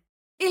go.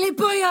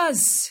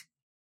 Ilipollas!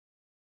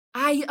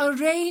 I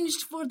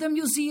arranged for the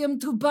museum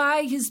to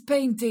buy his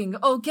painting,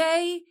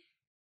 okay?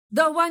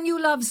 The one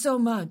you love so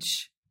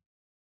much.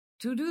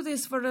 To do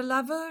this for a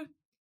lover,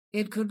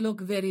 it could look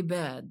very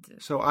bad.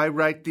 So I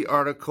write the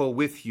article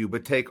with you,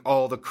 but take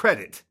all the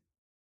credit.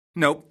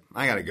 Nope,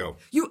 I gotta go.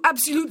 You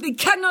absolutely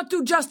cannot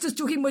do justice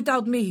to him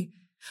without me.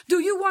 Do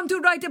you want to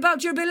write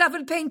about your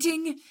beloved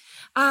painting?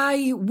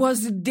 I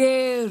was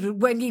there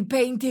when he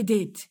painted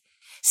it.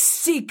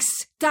 6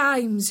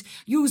 times,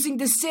 using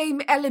the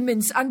same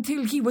elements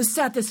until he was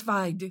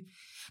satisfied.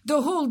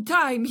 The whole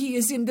time he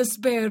is in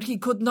despair, he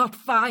could not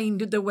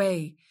find the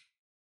way.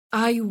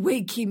 I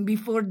wake him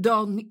before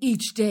dawn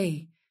each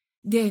day.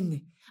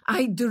 Then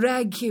I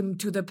drag him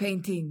to the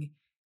painting.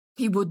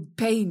 He would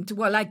paint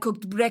while I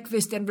cooked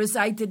breakfast and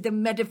recited the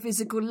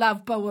metaphysical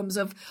love poems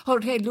of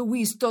Jorge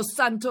Luis dos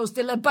Santos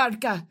de la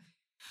Barca.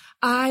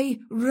 I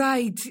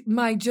write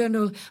my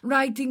journal,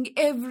 writing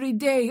every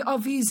day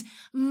of his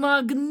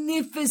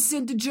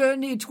magnificent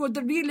journey toward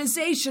the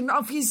realization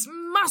of his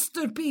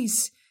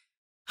masterpiece.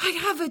 I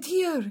have it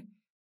here.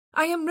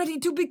 I am ready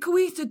to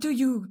bequeath it to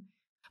you.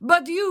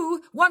 But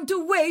you want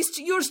to waste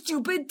your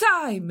stupid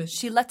time.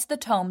 She lets the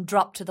tome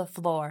drop to the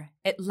floor.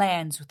 It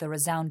lands with a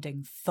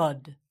resounding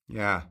thud.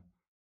 Yeah,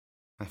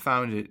 I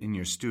found it in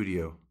your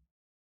studio.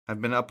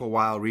 I've been up a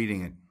while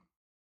reading it.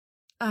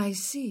 I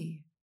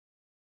see.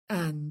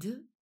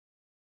 And?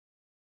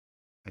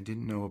 I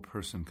didn't know a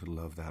person could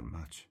love that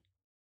much.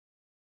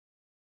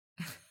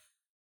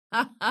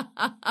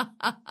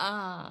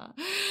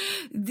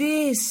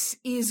 This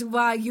is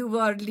why you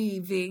are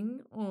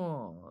leaving?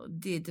 Oh,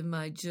 did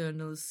my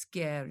journal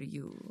scare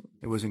you?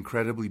 It was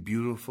incredibly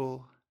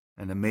beautiful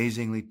and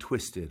amazingly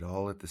twisted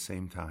all at the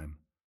same time.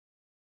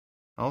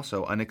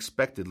 Also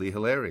unexpectedly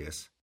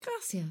hilarious.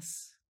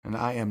 Gracias. And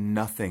I am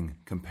nothing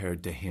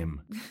compared to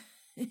him.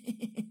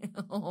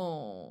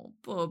 Oh,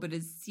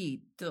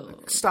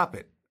 pobrecito. Stop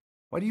it.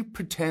 Why do you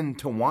pretend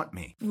to want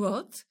me?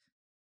 What?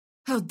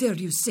 How dare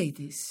you say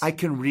this? I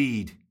can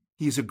read.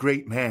 He is a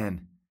great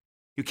man.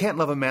 You can't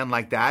love a man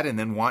like that and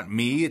then want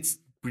me. It's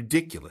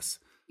ridiculous.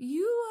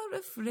 You are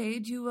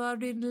afraid you are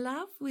in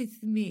love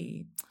with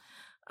me.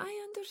 I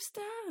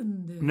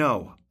understand.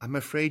 No, I'm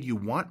afraid you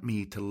want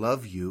me to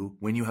love you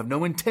when you have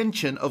no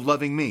intention of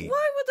loving me.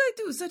 Why would I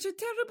do such a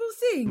terrible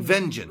thing?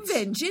 Vengeance.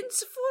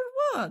 Vengeance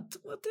for what?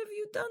 What have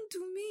you done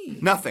to me?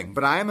 Nothing,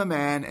 but I am a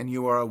man and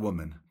you are a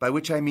woman, by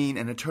which I mean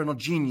an eternal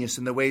genius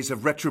in the ways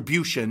of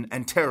retribution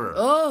and terror.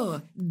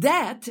 Oh,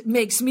 that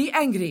makes me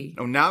angry.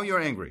 Oh, now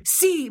you're angry.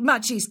 See,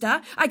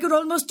 machista, I could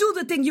almost do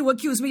the thing you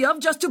accuse me of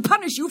just to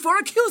punish you for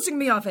accusing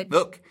me of it.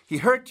 Look, he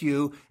hurt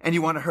you and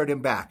you want to hurt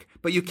him back,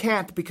 but you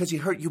can't because he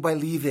hurt you by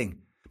leaving.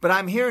 But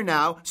I'm here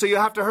now, so you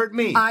have to hurt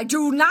me. I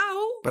do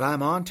now. But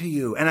I'm on to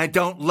you, and I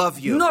don't love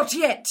you. Not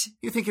yet.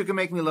 You think you can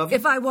make me love you?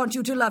 If I want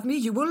you to love me,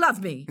 you will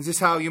love me. Is this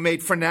how you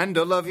made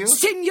Fernando love you?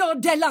 Senor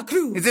de la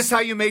Cruz. Is this how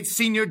you made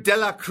Senor de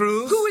la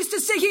Cruz? Who is to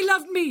say he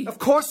loved me? Of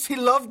course he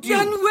loved you.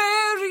 Then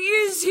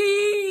where is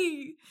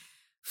he?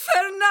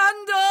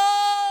 Fernando!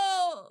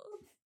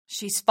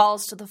 She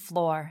falls to the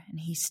floor,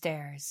 and he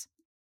stares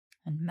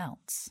and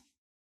melts.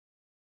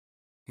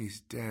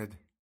 He's dead.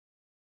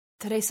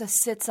 Teresa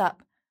sits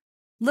up,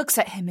 looks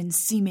at him in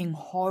seeming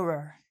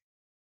horror.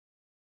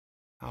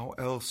 How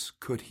else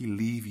could he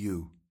leave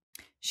you?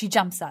 She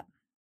jumps up.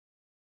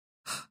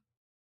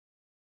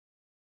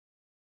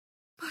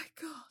 My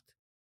God.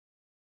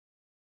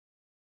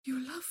 You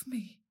love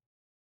me.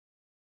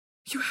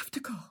 You have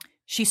to go.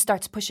 She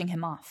starts pushing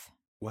him off.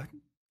 What?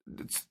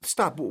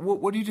 Stop.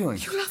 What are you doing?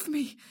 You love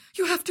me.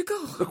 You have to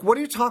go. Look, what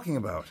are you talking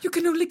about? You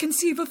can only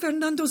conceive of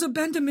Fernando's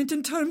abandonment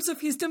in terms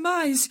of his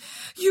demise.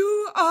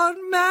 You are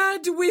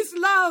mad with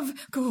love.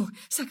 Go,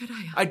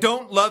 Zachariah. I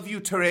don't love you,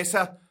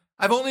 Teresa.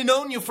 I've only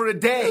known you for a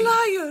day.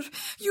 Liar!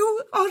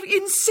 You are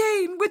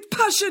insane with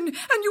passion,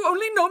 and you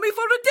only know me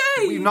for a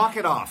day. Will you knock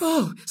it off?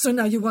 Oh, so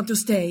now you want to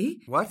stay?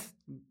 What?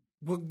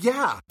 Well,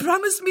 yeah.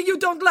 Promise me you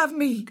don't love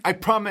me. I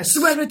promise.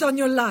 Swear it on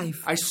your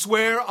life. I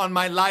swear on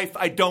my life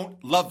I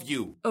don't love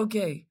you.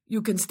 Okay,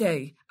 you can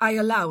stay. I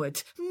allow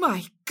it.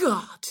 My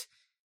God!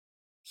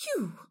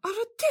 You are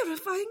a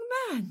terrifying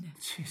man.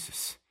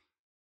 Jesus.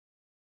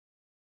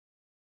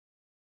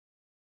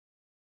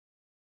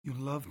 You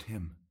loved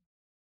him.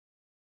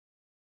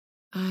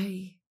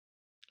 I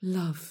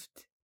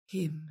loved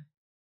him.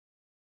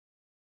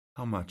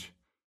 How much?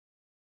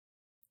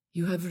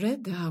 You have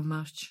read how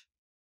much.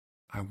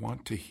 I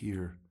want to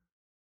hear.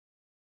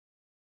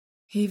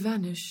 He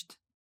vanished.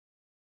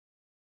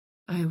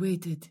 I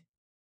waited.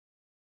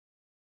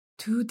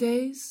 2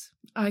 days,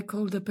 I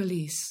called the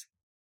police.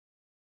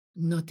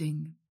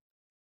 Nothing.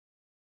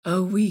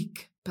 A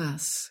week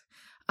pass.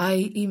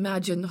 I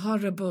imagine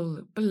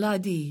horrible,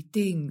 bloody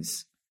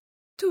things.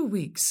 2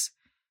 weeks.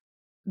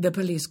 The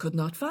police could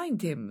not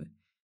find him.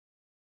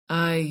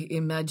 I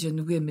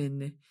imagine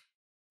women.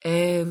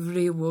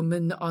 Every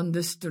woman on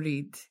the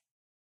street.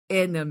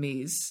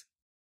 Enemies.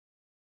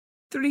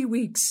 3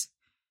 weeks.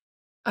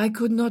 I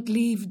could not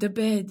leave the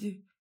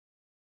bed.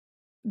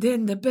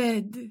 Then the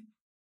bed,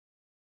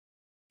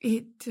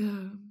 it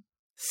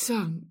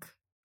sunk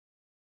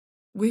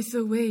with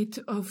the weight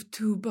of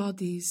 2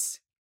 bodies.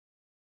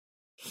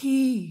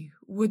 He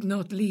would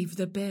not leave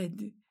the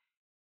bed.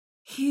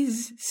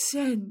 His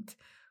scent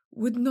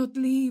would not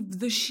leave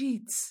the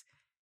sheets.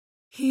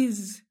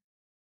 His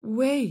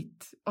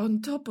weight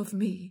on top of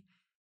me.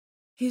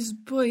 His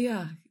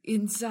polla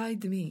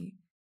inside me.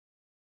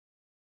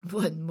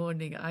 One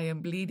morning I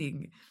am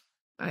bleeding.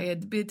 I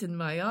had bitten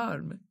my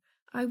arm.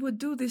 I would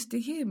do this to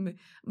him,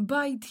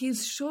 bite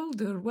his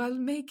shoulder while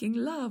making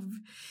love.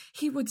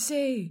 He would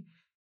say,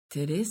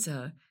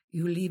 "Teresa,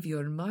 you leave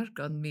your mark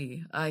on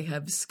me. I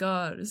have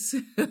scars."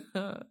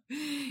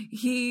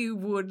 He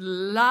would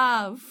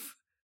laugh,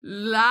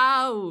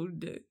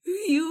 loud,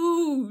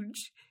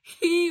 huge.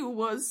 He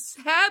was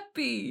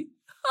happy.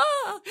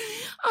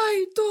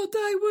 I thought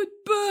I would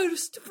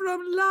burst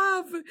from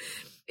love.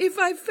 If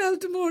I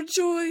felt more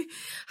joy,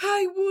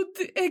 I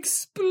would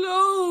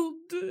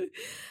explode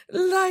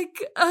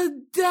like a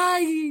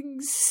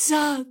dying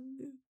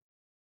sun.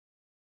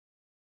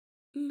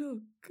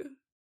 Look.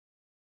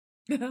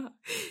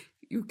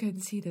 You can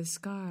see the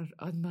scar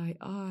on my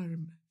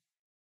arm.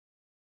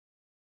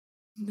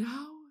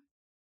 Now,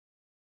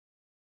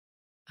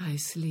 I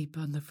sleep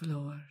on the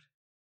floor.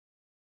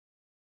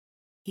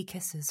 He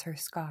kisses her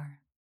scar.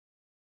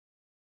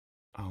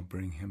 I'll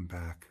bring him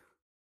back.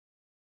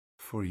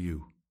 For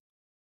you.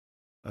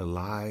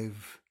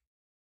 Alive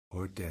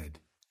or dead.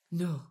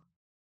 No.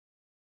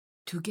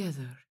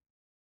 Together.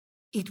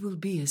 It will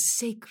be a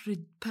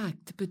sacred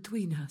pact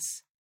between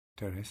us.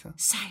 Teresa?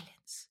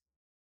 Silence.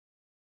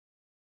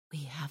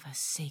 We have a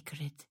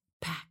sacred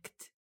pact.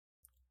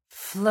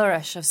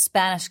 Flourish of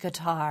Spanish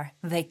guitar.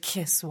 They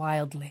kiss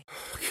wildly.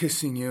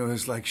 Kissing you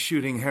is like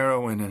shooting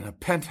heroin in a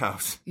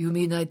penthouse. You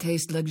mean I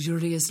taste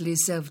luxuriously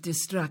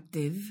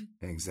self-destructive?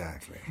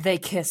 Exactly. They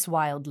kiss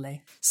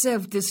wildly.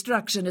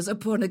 Self-destruction is a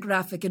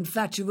pornographic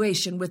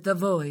infatuation with the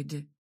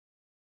void.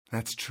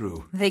 That's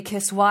true. They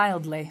kiss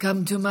wildly.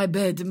 Come to my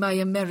bed, my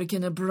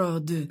American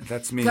abroad.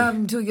 That's me.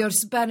 Come to your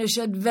Spanish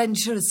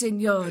adventure,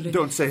 senor.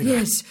 Don't say that.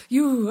 Yes,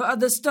 you are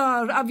the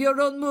star of your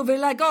own movie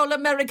like all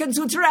Americans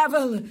who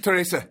travel.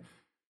 Teresa,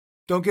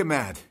 don't get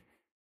mad.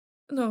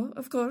 No,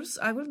 of course,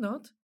 I will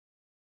not.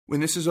 When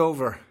this is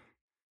over,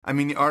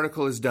 the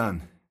article is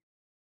done.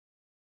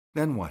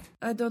 Then what?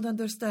 I don't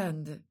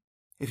understand.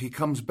 If he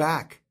comes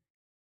back,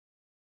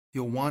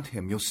 you'll want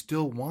him. You'll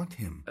still want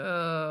him.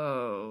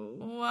 Oh,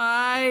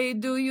 why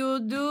do you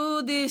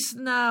do this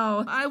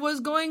now? I was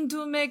going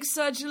to make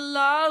such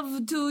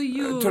love to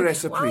you.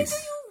 Teresa, why please. do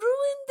you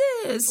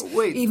ruin this?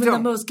 Wait, Even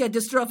don't. the most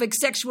catastrophic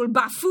sexual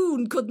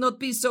buffoon could not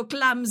be so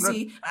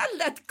clumsy.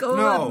 Let go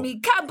No. of me.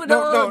 Cabrón.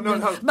 No.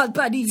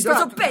 Malparido,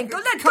 Stop. Zopenco,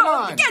 let Come go.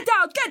 on. Get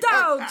out.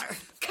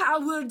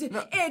 Coward,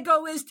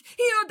 egoist,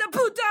 hijo de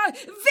puta,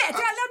 vete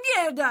a la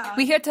mierda.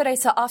 We hear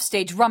Teresa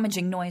offstage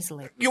rummaging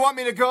noisily. You want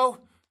me to go?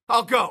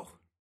 I'll go.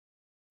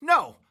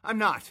 No, I'm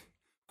not.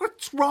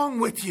 What's wrong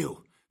with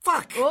you?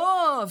 Fuck.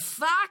 Oh,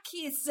 fuck,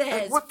 he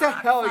says. What the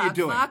Fuck, hell are you fuck,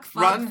 doing? Fuck.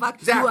 Run?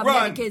 Zach, you run.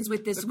 Americans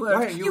with this Why are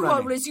word. you You running?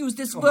 always use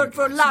this Oh word my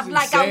for God, love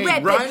this is like insane. a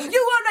weapon. Run?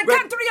 You are a Wait.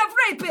 country of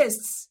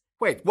rapists.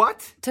 Wait,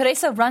 what?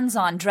 Teresa runs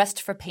on,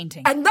 dressed for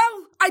painting. And now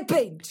I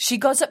paint. She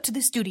goes up to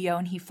the studio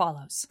and he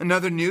follows.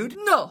 Another nude?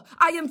 No,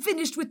 I am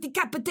finished with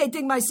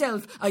decapitating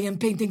myself. I am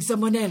painting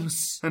someone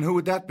else. And who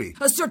would that be?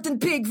 A certain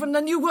pig from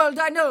the New World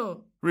I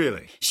know.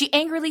 Really? She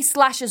angrily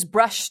slashes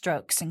brush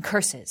strokes and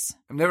curses.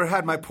 I've never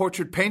had my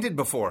portrait painted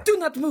before. Do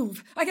not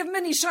move. I have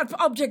many sharp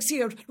objects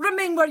here.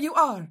 Remain where you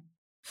are.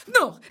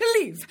 No,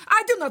 leave.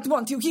 I do not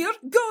want you here.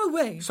 Go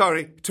away.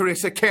 Sorry,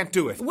 Teresa, can't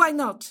do it. Why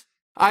not?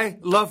 I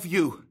love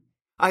you.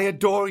 I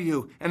adore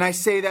you. And I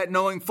say that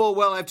knowing full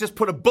well I've just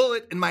put a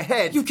bullet in my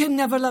head. You can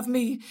never love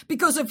me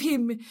because of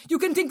him. You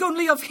can think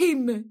only of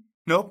him.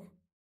 Nope.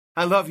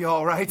 I love you,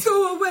 all right.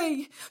 Go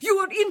away. You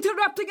are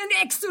interrupting an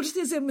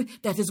exorcism.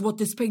 That is what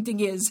this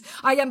painting is.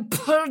 I am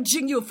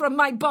purging you from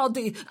my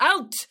body.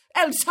 Out,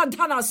 El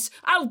Santanas.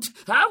 Out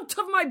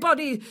of my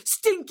body.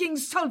 Stinking,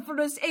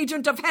 sulphurous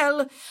agent of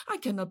hell. I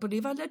cannot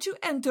believe I let you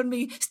enter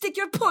me. Stick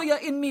your polla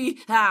in me.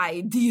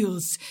 Ay,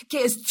 Dios.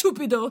 Que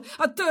estupido.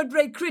 A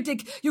third-rate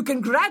critic. You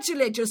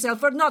congratulate yourself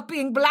for not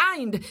being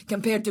blind.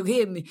 Compared to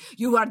him,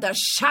 you are the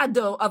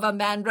shadow of a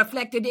man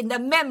reflected in the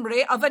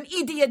memory of an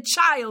idiot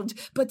child.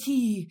 But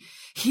he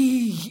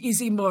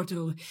is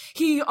immortal.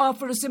 He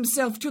offers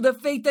himself to the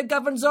fate that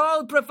governs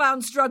all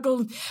profound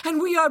struggle, and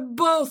we are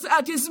both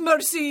at his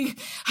mercy.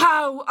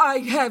 How I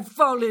have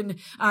fallen.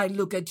 I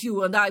look at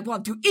you and I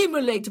want to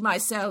immolate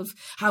myself.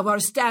 How our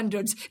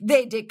standards,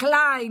 they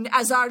decline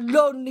as our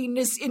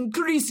loneliness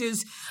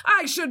increases.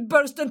 I should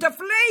burst into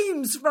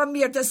flames from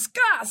mere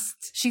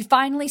disgust. She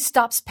finally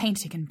stops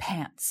painting and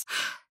pants.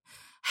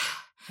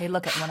 They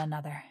look at one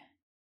another.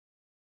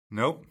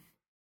 Nope.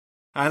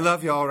 I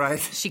love you, all right.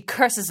 She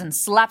curses and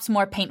slaps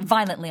more paint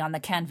violently on the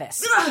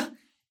canvas.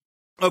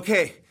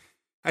 Okay,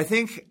 I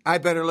think I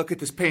better look at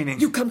this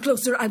painting. You come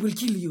closer, I will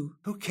kill you.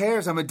 Who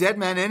cares? I'm a dead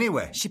man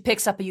anyway. She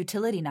picks up a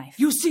utility knife.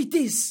 You see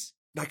this?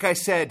 Like I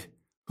said,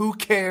 who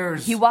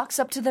cares? He walks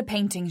up to the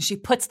painting. She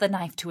puts the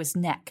knife to his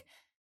neck.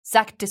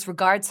 Zach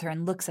disregards her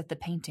and looks at the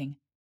painting.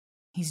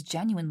 He's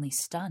genuinely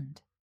stunned.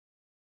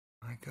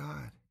 My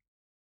God.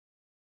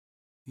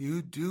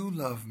 You do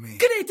love me.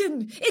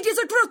 Creighton, it is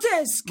a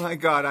grotesque. My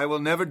God, I will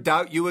never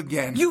doubt you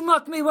again. You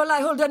mock me while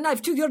I hold a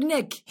knife to your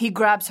neck. He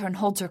grabs her and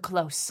holds her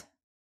close.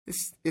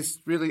 This is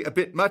really a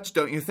bit much,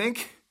 don't you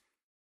think?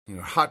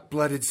 You're a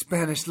hot-blooded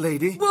Spanish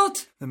lady.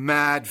 What? The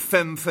mad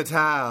femme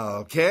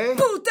fatale, okay?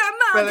 Puta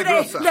Andre,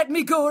 peligrosa. let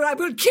me go or I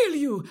will kill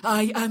you.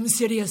 I am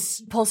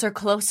serious. Pulls her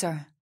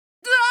closer.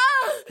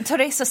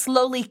 Teresa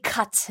slowly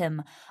cuts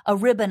him. A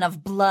ribbon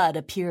of blood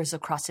appears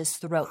across his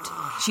throat.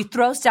 She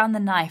throws down the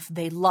knife.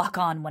 They lock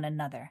on one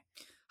another.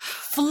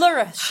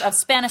 Flourish of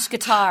Spanish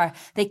guitar.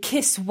 They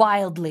kiss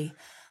wildly.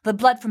 The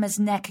blood from his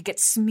neck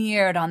gets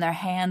smeared on their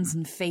hands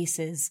and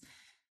faces.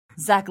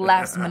 Zach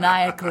laughs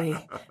maniacally,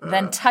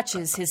 then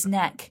touches his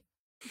neck.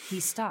 He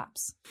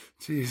stops.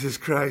 Jesus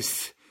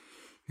Christ.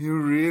 You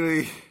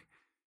really...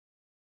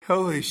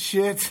 Holy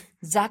shit.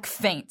 Zach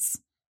faints.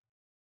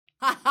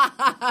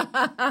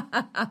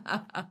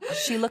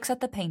 She looks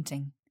at the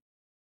painting.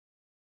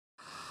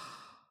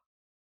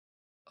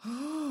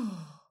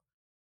 Oh,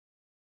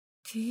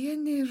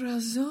 tiene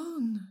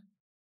razón.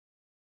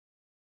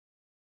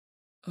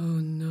 Oh,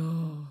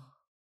 no.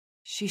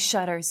 She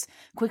shudders,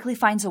 quickly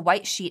finds a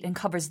white sheet and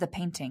covers the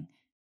painting.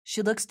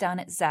 She looks down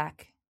at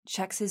Zach,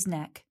 checks his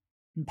neck,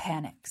 and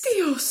panics.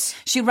 Dios!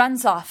 She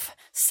runs off.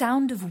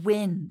 Sound of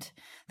wind.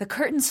 The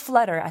curtains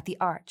flutter at the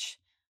arch.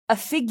 A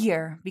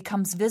figure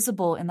becomes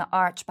visible in the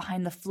arch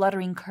behind the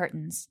fluttering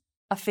curtains.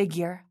 A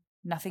figure,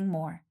 nothing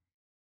more.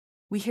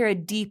 We hear a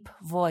deep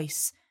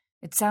voice.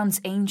 It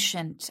sounds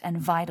ancient and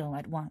vital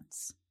at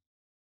once.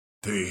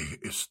 Te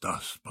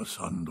estás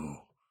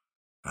pasando,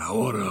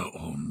 ahora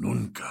o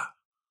nunca.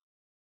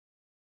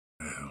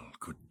 El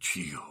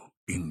cuchillo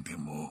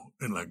íntimo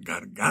en la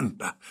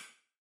garganta.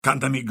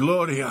 Canta mi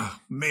gloria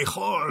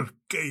mejor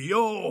que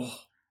yo.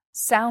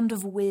 Sound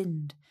of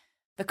wind.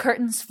 The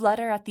curtains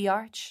flutter at the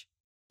arch.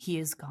 He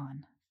is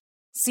gone.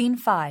 Scene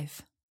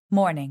 5.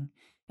 Morning.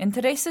 In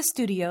Teresa's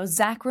studio,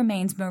 Zach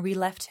remains where we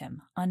left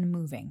him,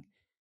 unmoving.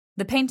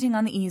 The painting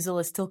on the easel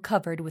is still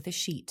covered with a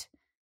sheet.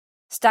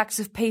 Stacks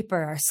of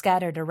paper are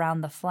scattered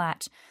around the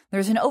flat.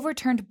 There's an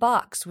overturned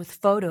box with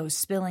photos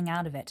spilling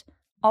out of it,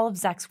 all of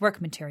Zach's work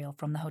material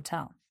from the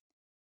hotel.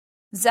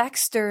 Zach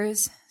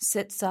stirs,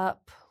 sits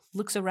up,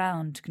 looks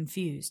around,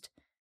 confused.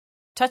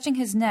 Touching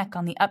his neck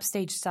on the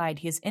upstage side,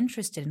 he is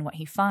interested in what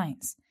he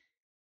finds.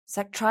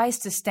 Zach tries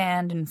to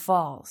stand and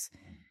falls.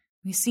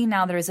 We see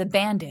now there is a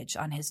bandage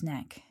on his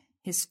neck.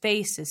 His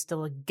face is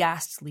still a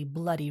ghastly,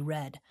 bloody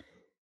red.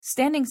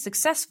 Standing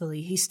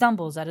successfully, he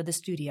stumbles out of the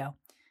studio.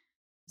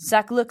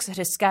 Zach looks at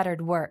his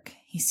scattered work.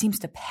 He seems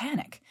to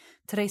panic.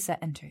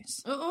 Teresa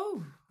enters.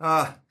 Oh,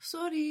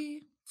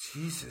 sorry.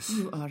 Jesus.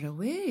 You are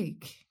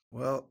awake.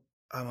 Well,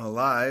 I'm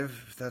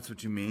alive, if that's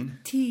what you mean.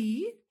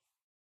 Tea?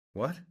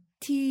 What?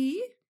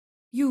 Tea?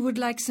 You would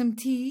like some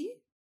tea?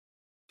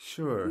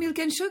 Sure. Milk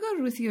and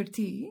sugar with your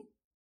tea?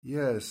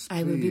 Yes, please.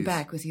 I will be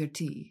back with your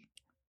tea.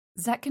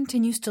 Zach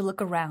continues to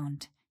look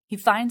around. He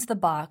finds the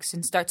box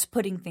and starts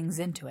putting things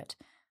into it.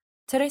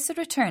 Teresa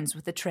returns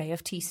with a tray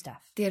of tea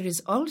stuff. There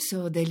is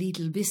also the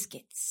little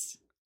biscuits.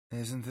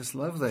 Isn't this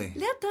lovely?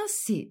 Let us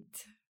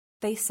sit.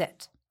 They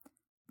sit.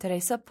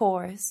 Teresa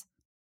pours.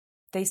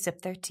 They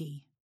sip their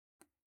tea.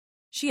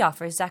 She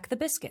offers Zach the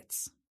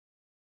biscuits.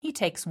 He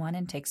takes one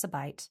and takes a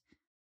bite.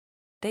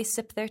 They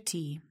sip their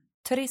tea.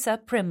 Teresa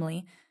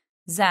primly,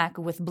 Zach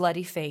with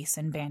bloody face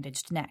and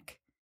bandaged neck.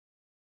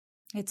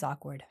 It's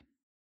awkward.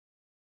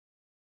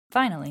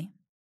 Finally,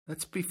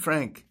 Let's be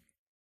frank.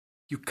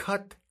 You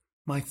cut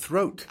my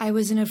throat. I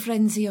was in a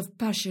frenzy of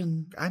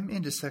passion. I'm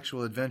into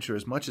sexual adventure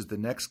as much as the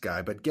next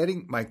guy, but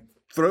getting my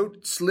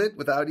throat slit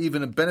without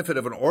even a benefit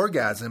of an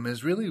orgasm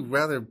is really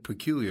rather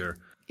peculiar.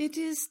 It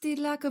is the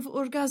lack of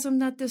orgasm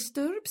that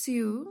disturbs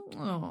you.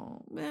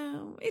 Oh,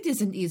 well, it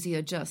is an easy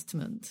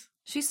adjustment.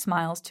 she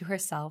smiles to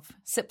herself,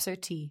 sips her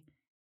tea.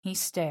 He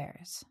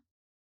stares.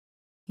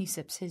 He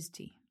sips his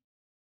tea.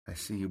 I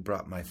see you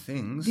brought my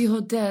things. The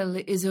hotel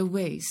is a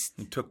waste.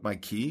 You took my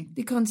key.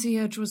 The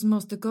concierge was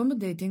most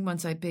accommodating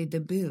once I paid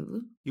the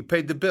bill. You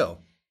paid the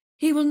bill.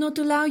 He will not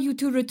allow you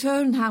to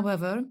return,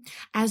 however,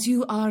 as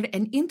you are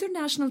an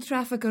international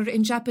trafficker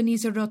in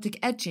Japanese erotic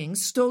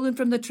etchings stolen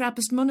from the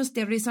Trappist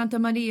monastery Santa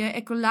Maria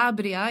e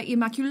Calabria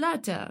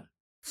Immaculata.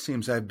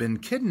 Seems I've been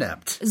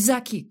kidnapped.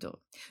 Zakito,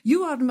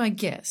 you are my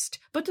guest,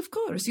 but of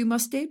course you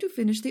must stay to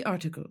finish the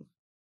article.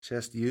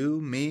 Just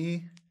you,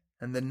 me,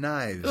 and the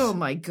knives. Oh,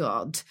 my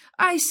God.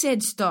 I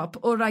said stop,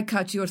 or I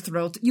cut your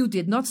throat. You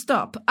did not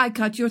stop. I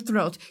cut your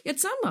throat. Yet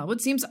somehow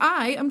it seems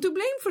I am to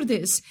blame for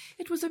this.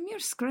 It was a mere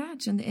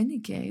scratch in any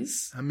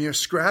case. A mere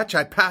scratch?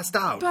 I passed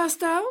out.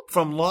 Passed out?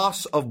 From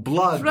loss of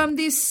blood. From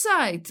the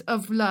sight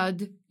of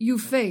blood, you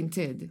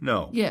fainted.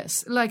 No.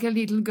 Yes, like a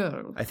little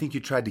girl. I think you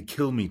tried to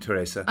kill me,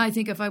 Teresa. I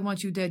think if I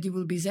want you dead, you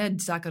will be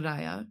dead,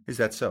 Zachariah. Is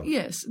that so?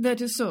 Yes, that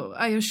is so,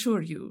 I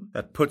assure you.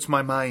 That puts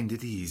my mind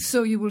at ease.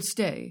 So you will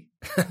stay.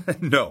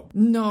 No.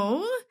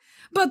 No?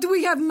 But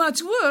we have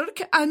much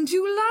work, and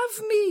you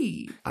love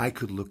me. I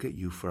could look at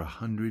you for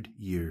 100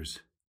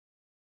 years.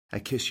 I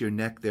kiss your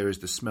neck, there is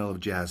the smell of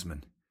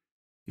jasmine.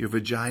 Your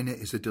vagina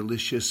is a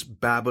delicious,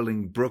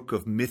 babbling brook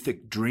of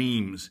mythic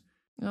dreams.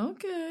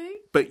 Okay.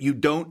 But you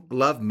don't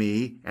love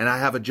me, and I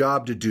have a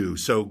job to do,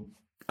 so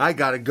I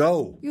gotta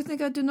go. You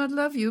think I do not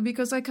love you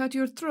because I cut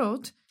your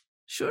throat?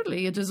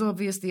 Surely it is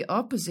obvious the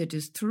opposite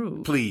is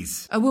true.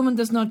 Please. A woman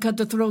does not cut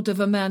the throat of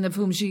a man of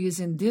whom she is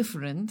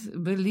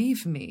indifferent,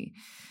 believe me.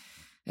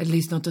 At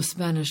least not a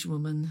Spanish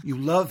woman. You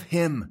love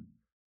him.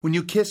 When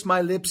you kiss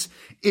my lips,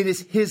 it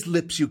is his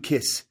lips you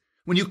kiss.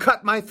 When you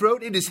cut my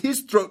throat, it is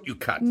his throat you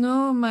cut.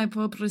 No, my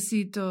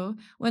pobrecito.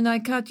 When I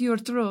cut your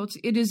throat,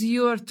 it is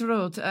your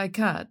throat I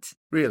cut.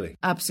 Really?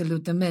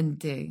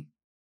 Absolutamente.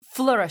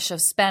 Flourish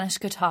of Spanish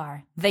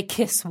guitar. They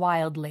kiss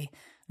wildly.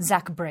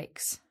 Zack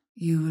breaks.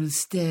 You will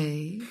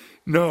stay?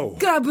 No.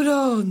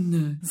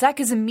 Cabron! Zack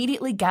is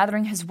immediately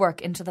gathering his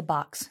work into the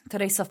box.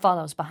 Teresa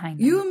follows behind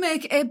him. You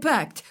make a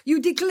pact. You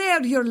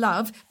declare your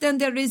love. Then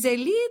there is a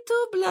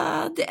little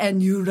blood,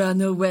 and you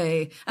run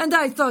away. And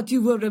I thought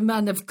you were a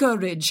man of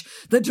courage.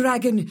 The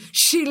dragon,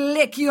 she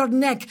lick your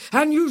neck,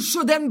 and you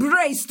should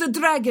embrace the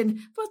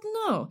dragon. But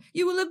no,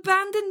 you will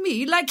abandon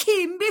me like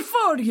him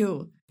before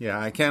you. Yeah,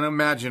 I can't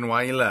imagine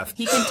why he left.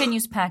 He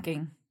continues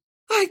packing.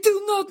 I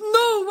do not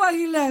know why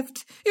he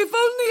left. If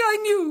only I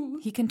knew.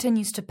 He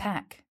continues to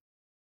pack.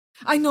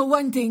 I know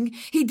one thing.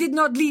 He did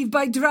not leave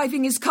by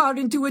driving his car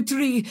into a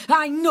tree.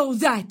 I know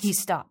that. He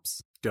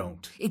stops.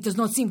 Don't. It does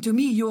not seem to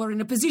me you are in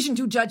a position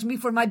to judge me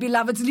for my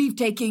beloved's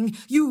leave-taking.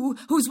 You,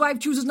 whose wife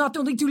chooses not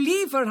only to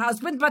leave her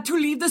husband, but to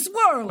leave this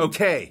world.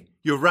 Okay,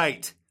 you're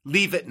right.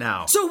 Leave it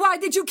now. So why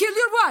did you kill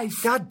your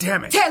wife? God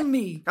damn it. Tell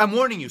me. I'm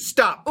warning you,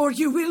 stop. Or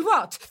you will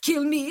what?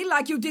 Kill me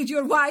like you did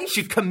your wife?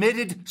 She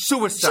committed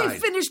suicide. She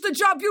finished the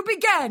job you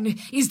began.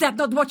 Is that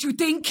not what you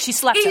think? She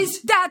slapped him. Is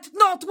that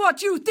not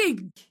what you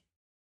think?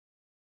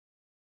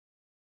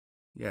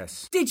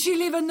 Yes. Did she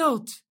leave a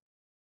note?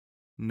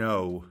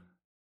 No.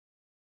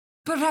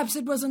 Perhaps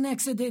it was an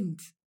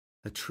accident.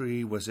 The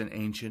tree was an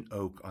ancient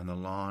oak on the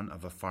lawn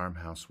of a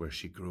farmhouse where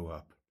she grew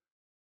up.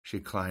 She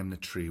climbed the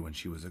tree when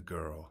she was a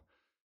girl.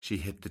 She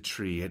hit the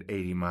tree at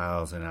 80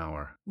 miles an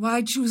hour.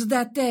 Why choose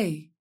that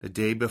day? The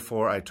day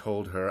before I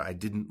told her I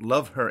didn't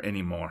love her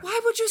anymore.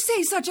 Why would you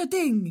say such a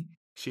thing?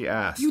 She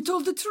asked. You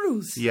told the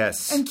truth.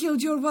 Yes. And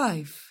killed your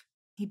wife.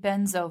 He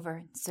bends over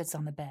and sits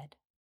on the bed.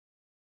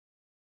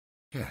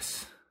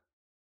 Yes.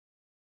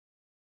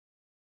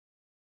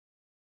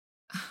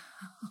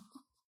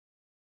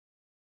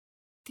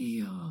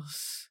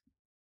 Dios.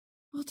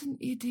 What an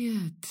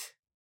idiot.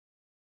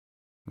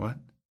 What?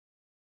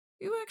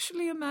 You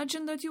actually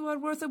imagine that you are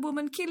worth a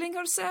woman killing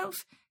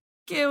herself?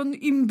 Que un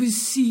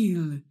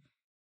imbecile.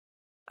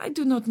 I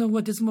do not know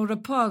what is more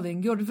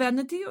appalling, your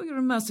vanity or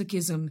your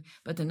masochism,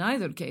 but in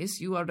either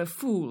case you are a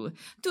fool.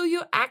 Do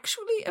you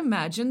actually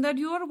imagine that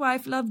your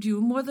wife loved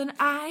you more than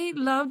I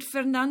loved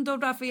Fernando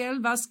Rafael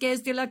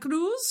Vasquez de la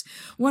Cruz,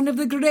 one of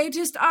the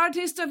greatest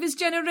artists of his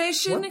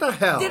generation? What the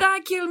hell? Did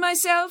I kill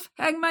myself,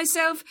 hang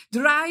myself,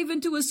 drive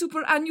into a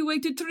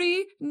superannuated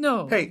tree?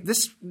 No. Hey,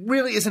 this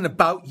really isn't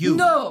about you.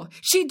 No,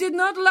 she did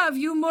not love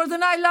you more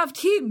than I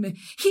loved him.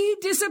 He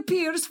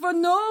disappears for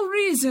no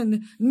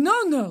reason.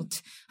 No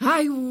note.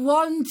 I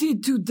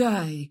wanted to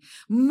die,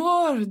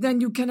 more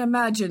than you can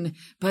imagine,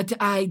 but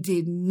I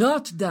did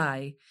not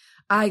die.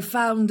 I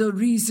found a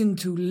reason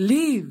to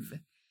live.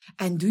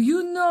 And do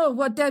you know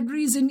what that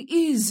reason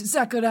is,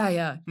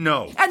 Zachariah?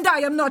 No. And I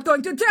am not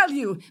going to tell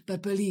you,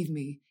 but believe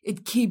me,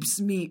 it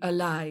keeps me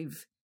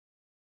alive.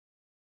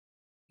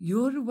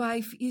 Your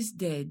wife is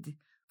dead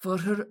for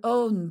her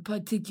own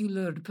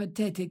particular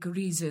pathetic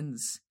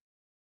reasons.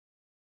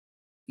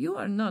 You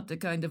are not the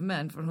kind of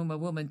man for whom a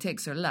woman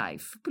takes her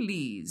life.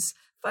 Please,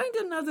 find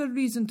another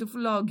reason to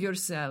flog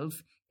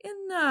yourself.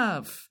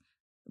 Enough.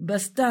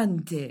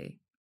 Bastante.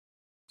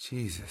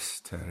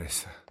 Jesus,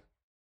 Teresa.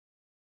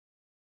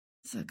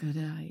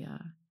 Zachariah,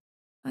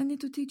 I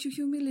need to teach you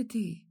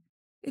humility.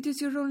 It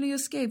is your only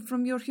escape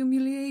from your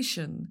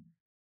humiliation.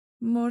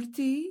 More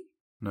tea?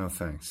 No,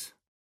 thanks.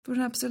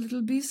 Perhaps a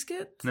little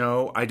biscuit?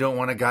 No, I don't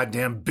want a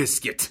goddamn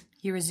biscuit.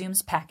 He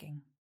resumes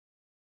packing.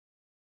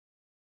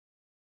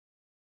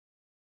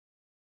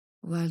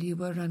 While you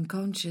were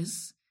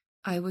unconscious,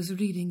 I was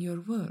reading your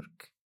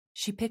work.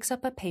 She picks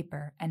up a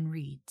paper and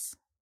reads.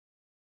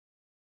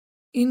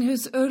 In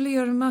his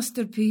earlier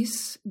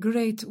masterpiece,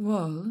 Great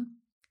Wall,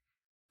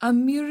 a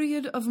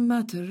myriad of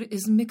matter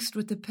is mixed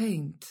with the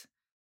paint.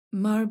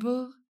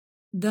 Marble,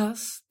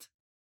 dust,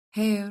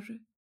 hair,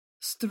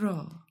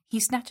 straw. He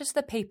snatches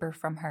the paper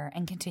from her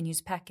and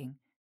continues packing.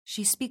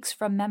 She speaks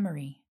from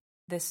memory.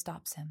 This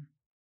stops him.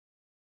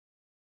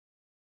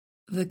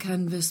 The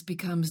canvas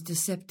becomes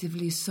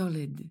deceptively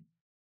solid.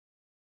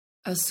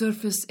 A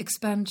surface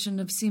expansion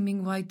of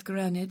seeming white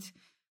granite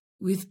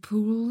with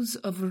pools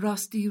of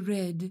rusty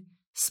red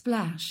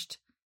splashed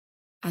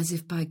as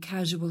if by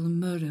casual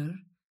murder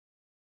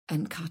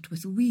and cut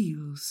with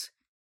wheels,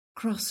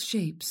 cross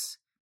shapes.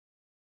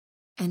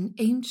 An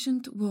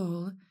ancient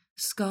wall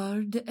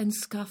scarred and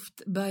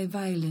scuffed by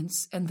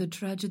violence and the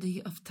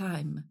tragedy of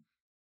time.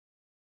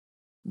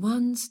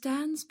 One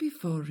stands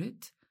before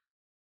it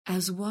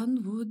as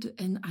one would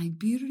an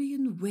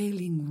Iberian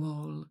wailing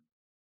wall,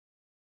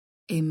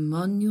 a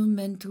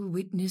monumental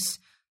witness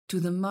to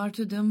the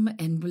martyrdom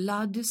and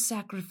blood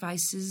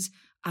sacrifices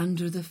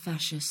under the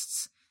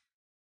fascists,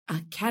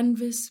 a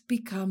canvas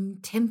become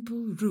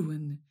temple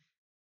ruin,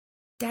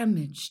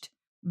 damaged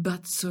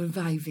but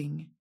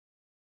surviving.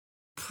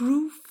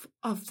 Proof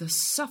of the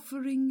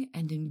suffering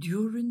and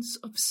endurance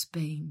of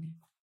Spain.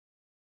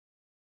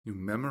 You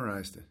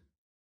memorized it.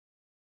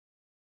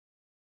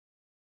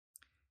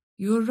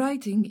 Your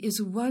writing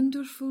is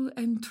wonderful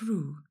and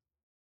true,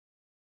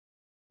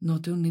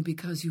 not only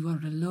because you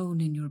are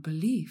alone in your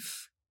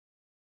belief,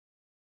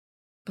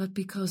 but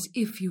because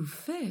if you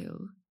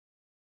fail,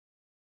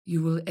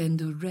 you will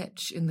end a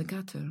wretch in the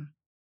gutter.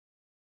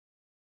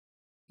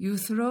 You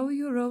throw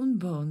your own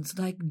bones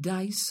like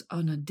dice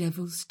on a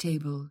devil's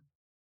table.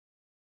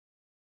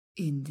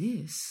 In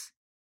this,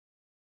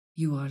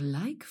 you are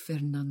like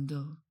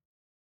Fernando.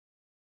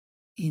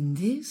 In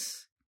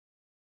this,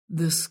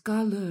 the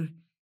scholar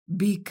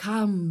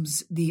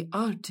becomes the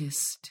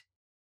artist.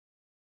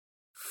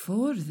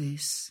 For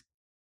this,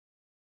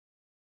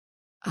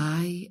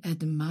 I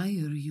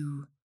admire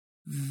you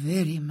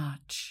very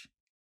much.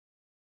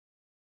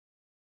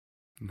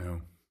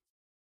 No.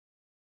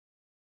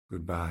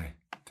 Goodbye,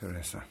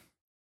 Teresa.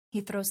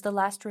 He throws the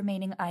last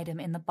remaining item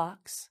in the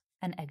box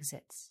and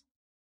exits.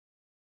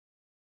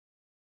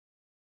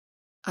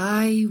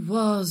 I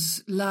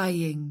was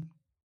lying.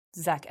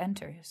 Zack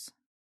enters.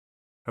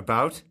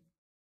 About?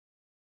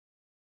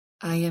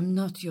 I am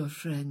not your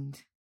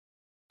friend.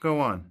 Go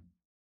on.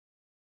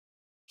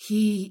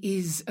 He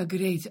is a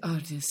great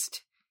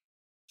artist.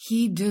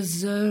 He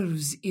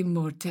deserves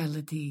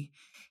immortality.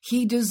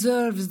 He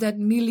deserves that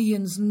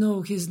millions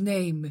know his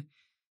name.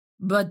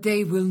 But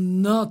they will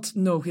not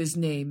know his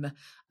name.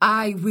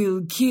 I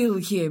will kill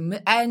him,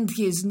 and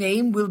his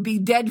name will be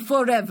dead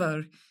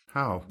forever.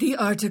 How? The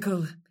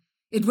article.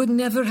 It would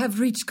never have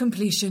reached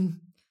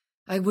completion.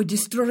 I would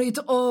destroy it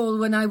all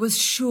when I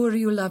was sure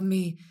you loved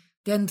me,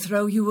 then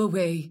throw you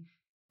away,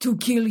 to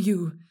kill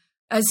you,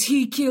 as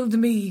he killed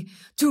me,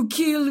 to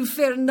kill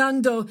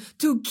Fernando,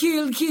 to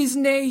kill his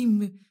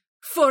name,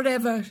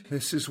 forever.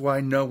 This is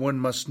why no one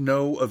must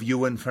know of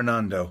you and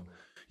Fernando.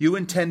 You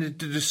intended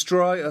to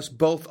destroy us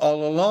both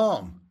all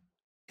along.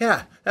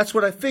 Yeah, that's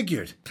what I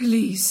figured.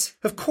 Please.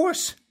 Of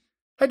course.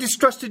 I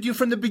distrusted you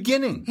from the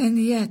beginning. And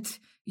yet,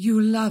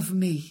 you love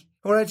me.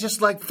 Or I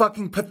just like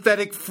fucking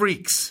pathetic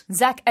freaks.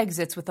 Zack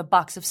exits with a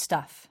box of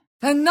stuff.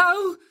 And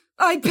now,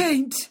 I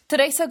paint.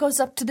 Teresa goes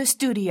up to the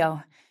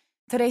studio.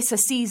 Teresa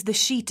sees the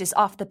sheet is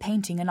off the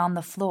painting and on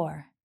the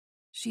floor.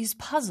 She's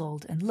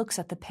puzzled and looks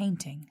at the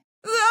painting.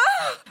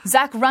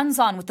 Zack runs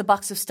on with the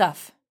box of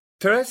stuff.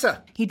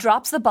 Teresa! He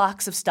drops the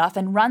box of stuff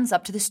and runs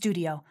up to the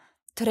studio.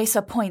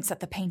 Teresa points at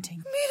the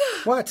painting.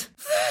 Mira! What?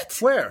 That!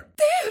 Where?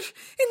 There!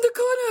 In the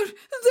corner!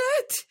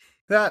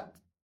 That?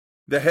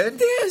 The head?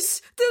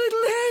 Yes! The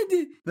little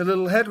head! The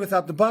little head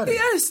without the body?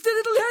 Yes! The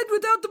little head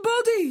without the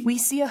body! We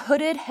see a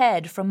hooded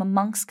head from a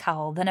monk's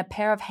cowl, then a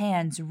pair of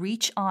hands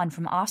reach on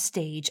from off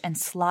stage and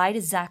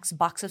slide Zack's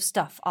box of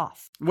stuff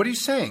off. What are you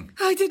saying?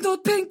 I did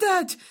not paint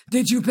that!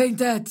 Did you paint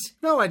that?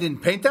 No, I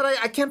didn't paint that.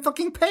 I can't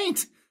fucking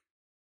paint.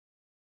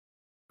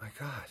 My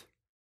God.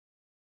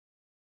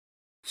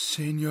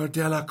 Senor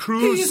de la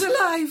Cruz. He is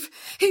alive!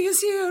 He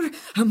is here!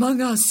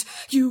 Among us!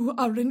 You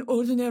are an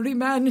ordinary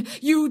man!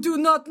 You do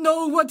not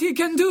know what he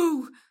can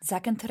do!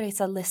 Zack and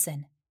Teresa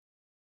listen.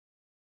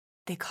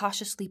 They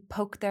cautiously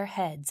poke their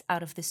heads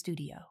out of the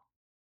studio.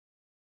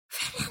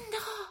 Fernando!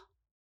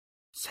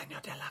 Senor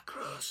de la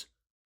Cruz.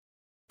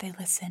 They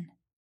listen.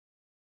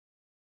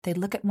 They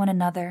look at one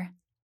another,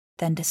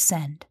 then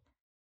descend.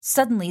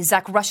 Suddenly,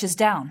 Zack rushes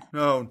down.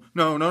 No.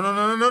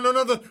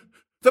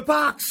 The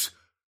box!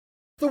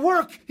 The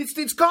work!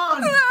 It's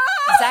gone!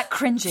 Zack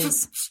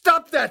cringes.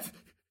 Stop that!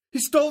 He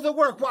stole the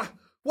work!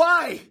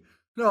 Why?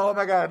 No, oh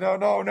my God,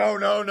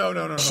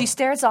 no. She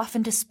stares off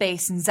into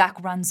space and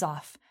Zack runs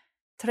off.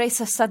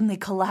 Teresa suddenly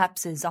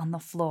collapses on the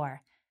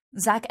floor.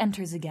 Zack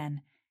enters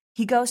again.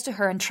 He goes to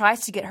her and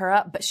tries to get her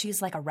up, but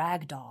she's like a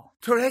rag doll.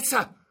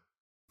 Teresa!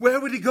 Where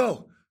would he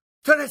go?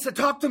 Teresa,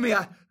 talk to me!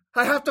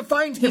 I have to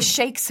find him! He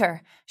shakes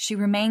her. She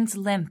remains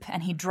limp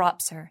and he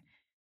drops her.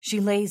 She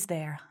lays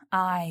there,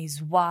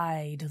 eyes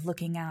wide,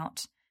 looking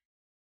out.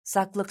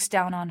 Zack looks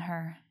down on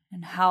her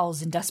and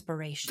howls in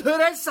desperation.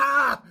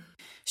 Teresa!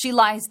 She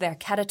lies there,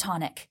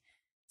 catatonic.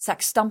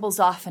 Zack stumbles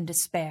off in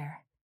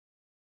despair.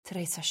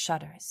 Teresa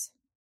shudders.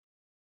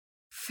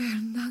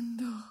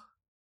 Fernando.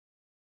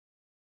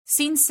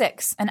 Scene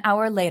 6, an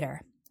hour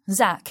later.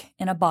 Zack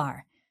in a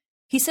bar.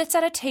 He sits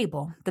at a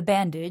table, the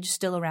bandage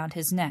still around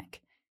his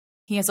neck.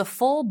 He has a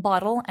full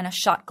bottle and a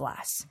shot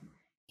glass.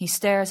 He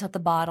stares at the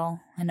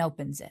bottle and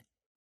opens it.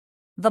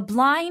 The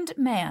blind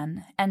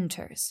man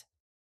enters.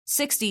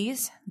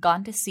 60s,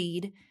 gone to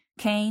seed,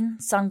 cane,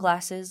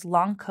 sunglasses,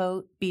 long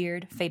coat,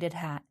 beard, faded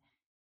hat.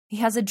 He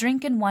has a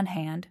drink in one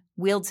hand,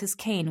 wields his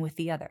cane with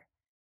the other.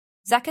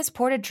 Zack has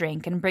poured a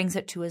drink and brings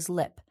it to his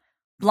lip.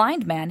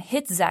 Blind man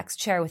hits Zack's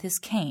chair with his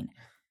cane.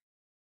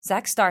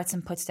 Zack starts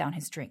and puts down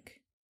his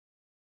drink.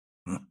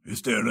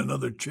 Is there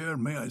another chair?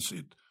 May I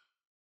sit?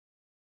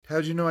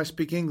 How'd you know I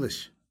speak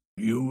English?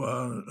 You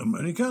are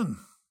American?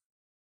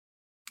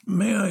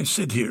 May I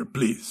sit here,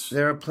 please?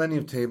 There are plenty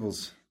of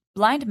tables.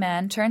 Blind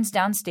Man turns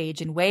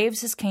downstage and waves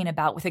his cane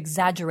about with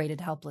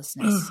exaggerated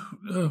helplessness.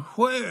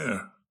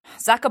 Where?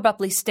 Zack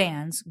abruptly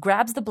stands,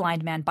 grabs the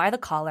blind man by the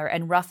collar,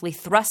 and roughly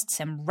thrusts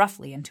him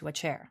into a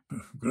chair.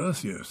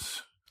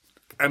 Gracias.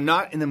 I'm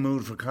not in the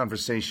mood for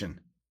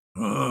conversation.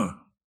 Do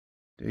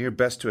your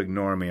best to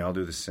ignore me. I'll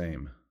do the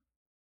same.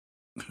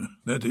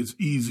 That is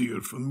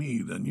easier for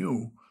me than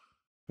you.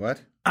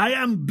 What? I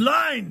am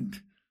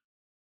blind!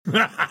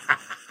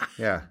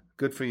 Yeah,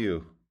 good for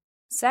you.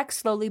 Zack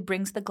slowly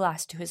brings the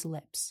glass to his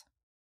lips.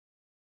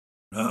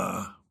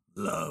 Ah,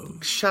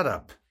 love. Shut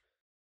up.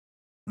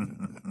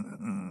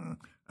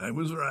 I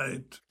was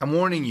right. I'm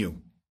warning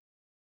you.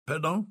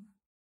 Pardon?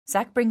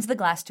 Zack brings the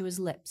glass to his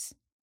lips.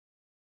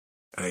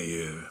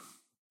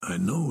 I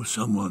know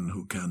someone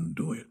who can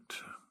do it.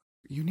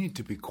 You need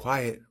to be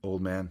quiet,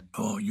 old man.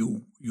 Oh,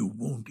 you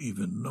won't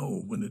even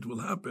know when it will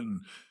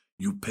happen.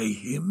 You pay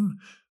him,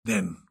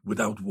 then,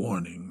 without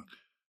warning,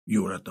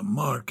 you're at the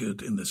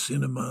market, in the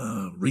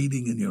cinema,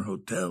 reading in your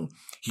hotel.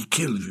 He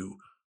kills you.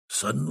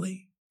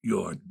 Suddenly,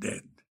 you're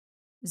dead.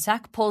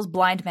 Zack pulls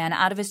Blind Man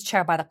out of his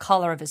chair by the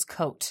collar of his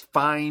coat.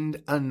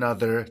 Find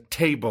another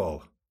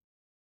table.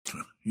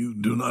 You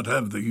do not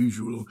have the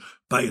usual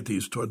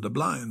pieties toward the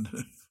blind.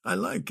 I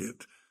like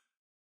it.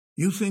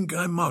 You think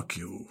I mock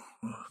you.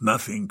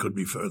 Nothing could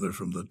be further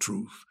from the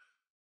truth.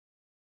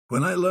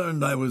 When I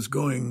learned I was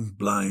going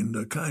blind,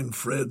 a kind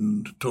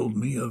friend told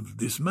me of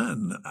this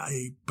man.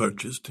 I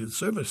purchased his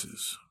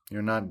services.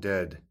 You're not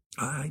dead.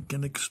 I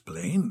can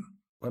explain.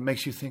 What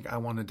makes you think I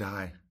want to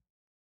die?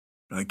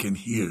 I can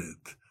hear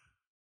it.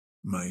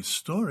 My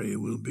story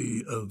will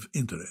be of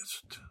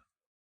interest.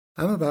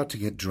 I'm about to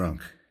get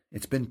drunk.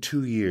 It's been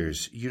 2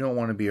 years. You don't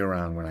want to be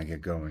around when I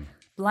get going.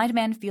 Blind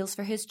Man feels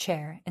for his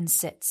chair and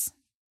sits.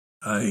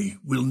 I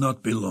will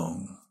not be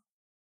long.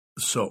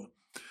 So,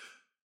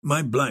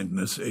 my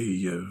blindness,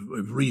 a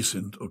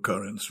recent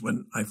occurrence.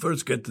 When I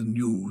first get the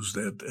news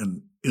that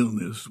an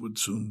illness would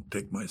soon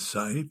take my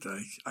sight,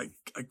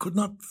 I could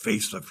not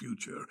face the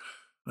future.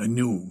 I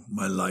knew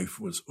my life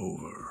was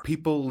over.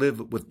 People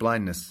live with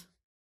blindness.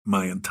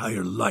 My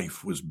entire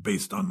life was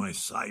based on my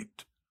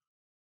sight.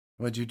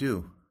 What'd you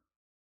do?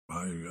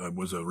 I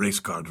was a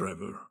race car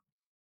driver.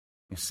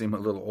 You seem a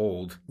little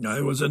old. I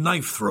was a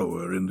knife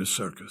thrower in the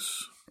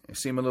circus. You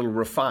seem a little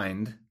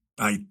refined.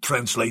 I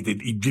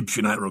translated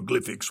Egyptian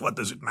hieroglyphics. What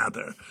does it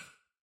matter?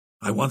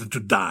 I wanted to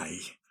die.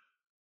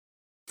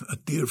 A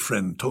dear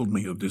friend told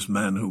me of this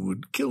man who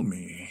would kill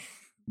me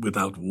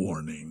without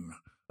warning.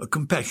 A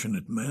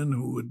compassionate man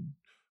who would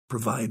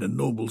provide a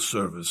noble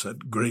service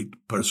at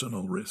great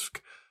personal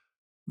risk.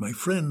 My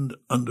friend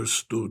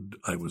understood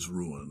I was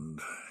ruined.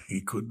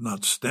 He could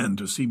not stand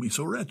to see me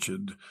so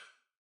wretched.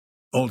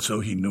 Also,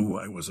 he knew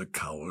I was a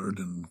coward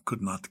and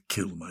could not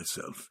kill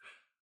myself.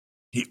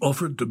 He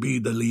offered to be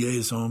the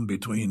liaison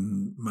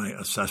between my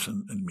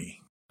assassin and me.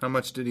 How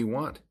much did he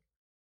want?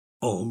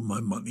 All my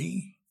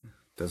money.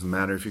 Doesn't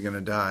matter if you're going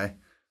to die.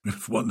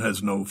 If one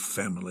has no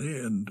family,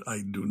 and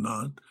I do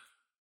not.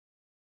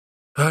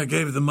 I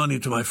gave the money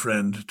to my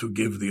friend to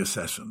give the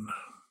assassin.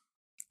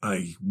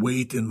 I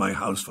wait in my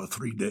house for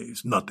 3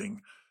 days,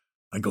 nothing.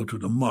 I go to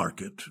the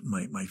market.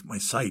 My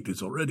sight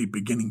is already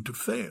beginning to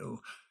fail.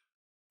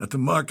 At the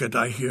market,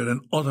 I hear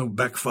an auto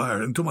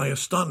backfire, and to my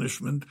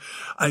astonishment,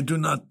 I do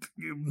not...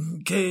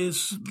 ¿Qué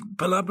es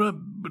palabra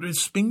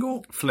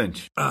respingo?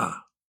 Flinch.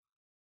 Ah.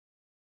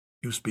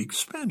 You speak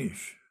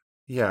Spanish.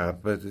 Yeah,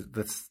 but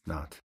that's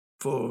not.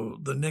 For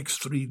the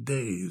next 3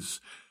 days,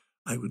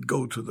 I would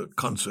go to the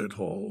concert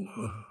hall,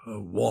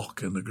 a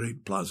walk in the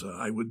great plaza.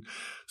 I would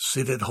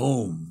sit at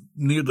home,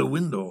 near the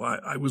window.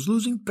 I was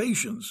losing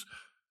patience.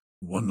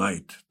 One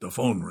night, the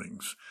phone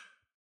rings.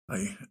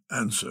 I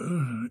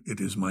answer. It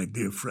is my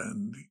dear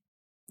friend.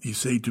 He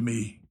say to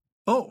me,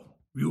 "Oh,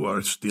 you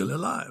are still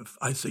alive."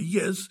 I say,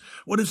 "Yes."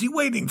 "What is he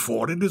waiting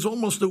for? It is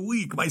almost a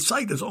week. My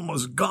sight is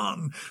almost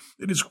gone.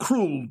 It is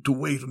cruel to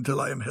wait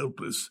until I am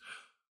helpless."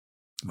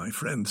 My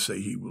friend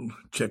say he will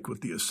check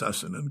with the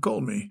assassin and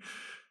call me.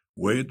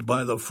 "Wait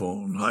by the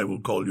phone. I will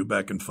call you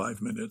back in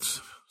 5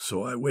 minutes."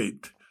 So I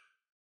wait.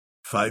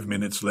 5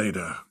 minutes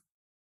later,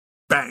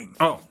 bang!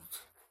 Oh,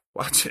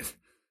 watch it.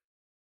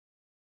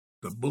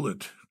 The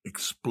bullet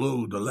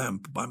explode the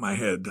lamp by my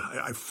head.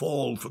 I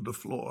fall to the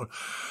floor.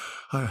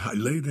 I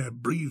lay there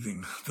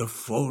breathing. The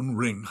phone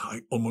ring.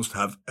 I almost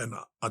have an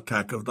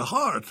attack of the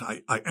heart.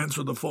 I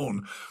answer the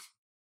phone.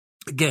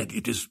 Again,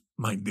 it is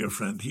my dear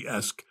friend. He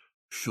asks,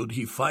 should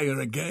he fire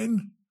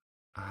again?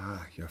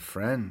 Ah, your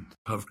friend.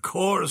 Of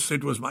course,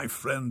 it was my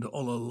friend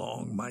all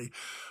along, my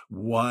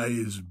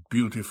wise,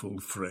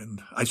 beautiful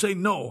friend. I say,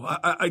 no,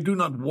 I do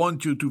not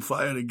want you to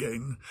fire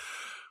again.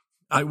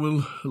 I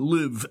will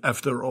live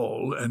after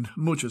all, and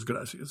muchas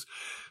gracias.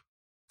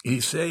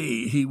 He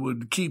say he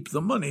would keep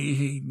the money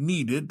he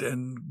needed,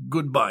 and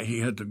goodbye, he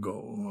had to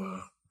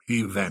go.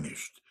 He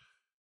vanished.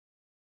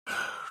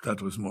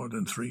 That was more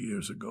than 3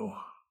 years ago.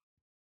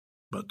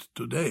 But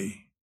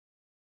today,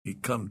 he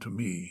come to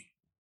me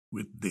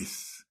with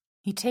this.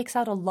 He takes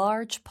out a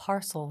large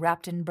parcel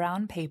wrapped in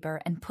brown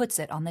paper and puts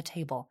it on the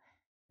table.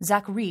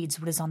 Zack reads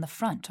what is on the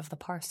front of the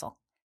parcel.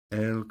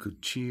 El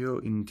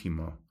cuchillo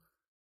intimo,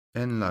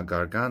 en la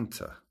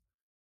garganta,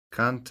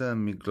 canta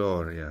mi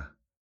gloria,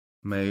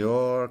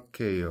 mayor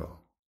que yo.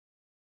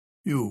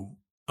 You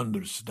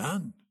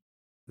understand?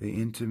 The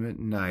intimate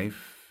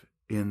knife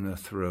in the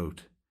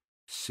throat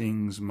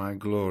sings my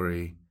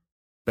glory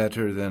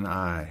better than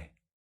I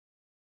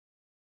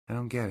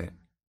don't get it.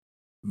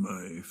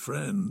 My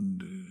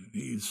friend,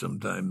 he's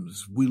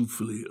sometimes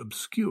willfully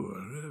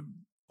obscure.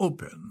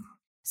 Open.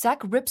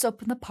 Zack rips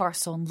open the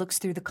parcel and looks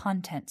through the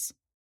contents.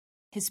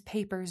 His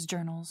papers,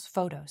 journals,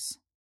 photos.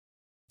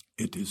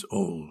 It is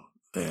all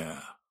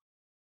there.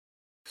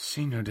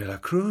 Senor de la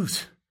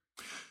Cruz.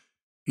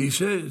 He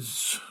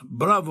says,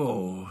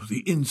 bravo,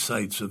 the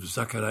insights of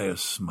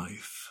Zacharias Smythe.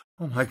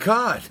 Oh, my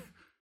God.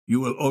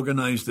 You will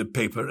organize the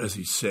paper, as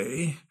he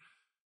say.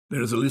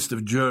 There is a list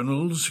of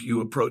journals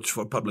you approach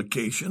for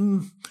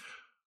publication.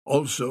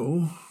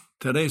 Also,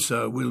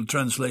 Teresa will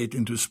translate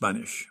into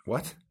Spanish.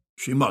 What?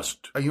 She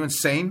must. Are you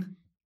insane?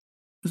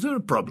 Is there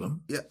a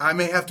problem? Yeah, I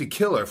may have to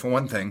kill her, for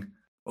one thing.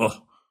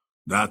 Oh,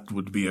 that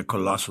would be a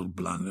colossal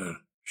blunder.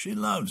 She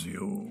loves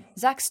you.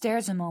 Zack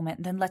stares a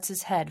moment, then lets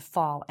his head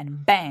fall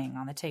and bang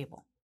on the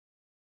table.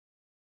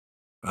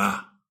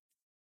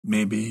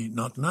 Maybe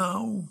not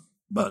now,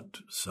 but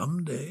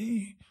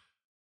someday.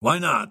 Why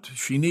not?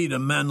 She need a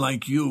man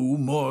like you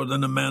more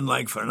than a man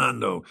like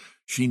Fernando.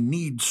 She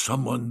needs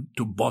someone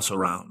to boss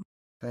around.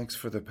 Thanks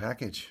for the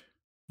package.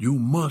 You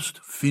must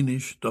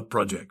finish the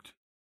project.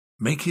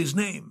 Make his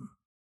name.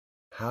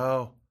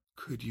 How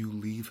could you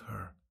leave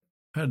her?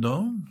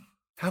 Pardon?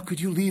 How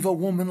could you leave a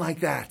woman like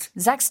that?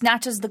 Zack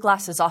snatches the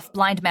glasses off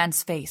Blind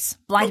Man's face.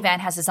 Blind Man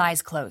has his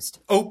eyes closed.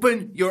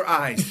 Open your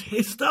eyes.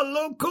 Está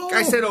loco!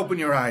 I said open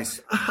your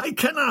eyes. I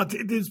cannot.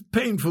 It is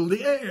painful,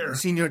 the air.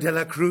 Senor de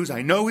la Cruz,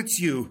 I know it's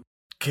you.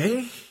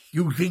 ¿Qué?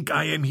 You think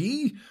I am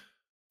he?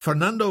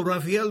 Fernando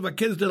Rafael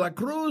Vaquez de la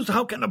Cruz?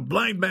 How can a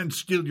blind man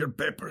steal your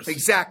papers?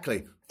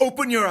 Exactly.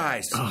 Open your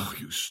eyes. Oh,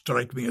 you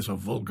strike me as a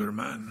vulgar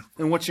man.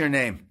 And what's your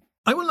name?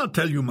 I will not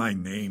tell you my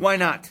name. Why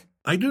not?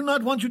 I do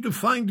not want you to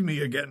find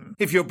me again.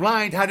 If you're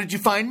blind, how did you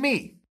find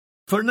me?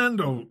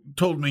 Fernando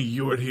told me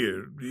you were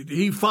here.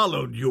 He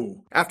followed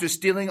you. After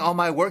stealing all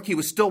my work, he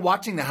was still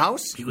watching the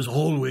house? He was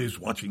always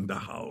watching the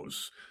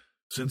house.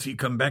 Since he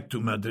come back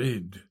to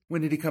Madrid.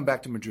 When did he come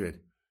back to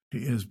Madrid?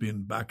 He has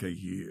been back a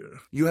year.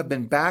 You have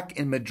been back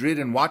in Madrid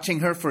and watching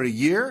her for a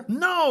year?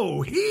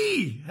 No,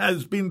 he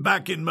has been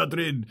back in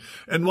Madrid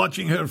and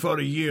watching her for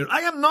a year.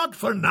 I am not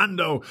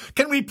Fernando.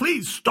 Can we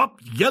please stop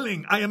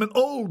yelling? I am an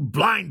old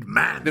blind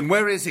man. Then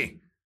where is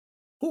he?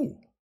 Who?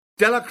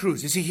 De la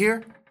Cruz, is he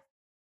here?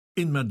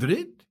 In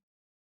Madrid?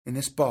 In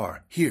this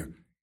bar. Here.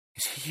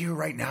 Is he here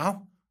right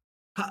now?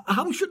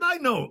 How should I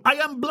know? I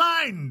am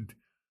blind.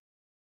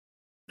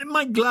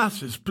 My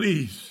glasses,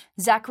 please.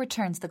 Zack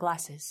returns the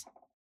glasses.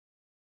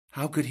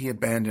 How could he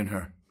abandon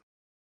her?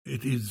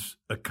 It is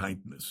a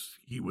kindness.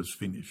 He was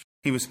finished.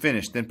 He was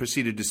finished, then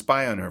proceeded to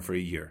spy on her for a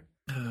year.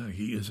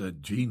 He is a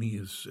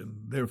genius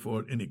and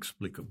therefore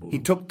inexplicable. He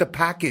took the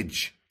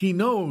package. He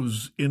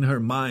knows in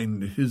her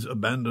mind his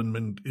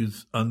abandonment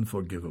is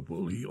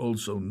unforgivable. He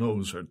also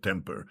knows her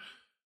temper.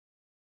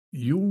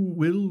 You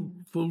will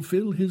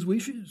fulfill his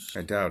wishes?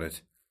 I doubt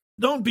it.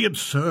 Don't be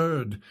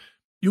absurd.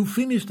 You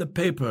finish the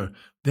paper,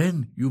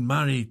 then you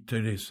marry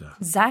Teresa.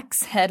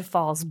 Zack's head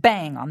falls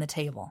bang on the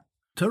table.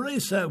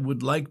 Teresa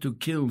would like to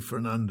kill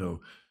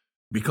Fernando.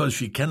 Because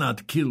she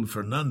cannot kill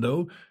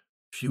Fernando,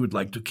 she would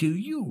like to kill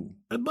you.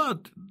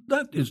 But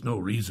that is no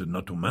reason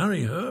not to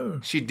marry her.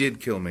 She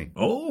did kill me.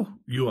 Oh,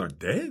 you are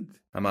dead?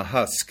 I'm a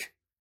husk.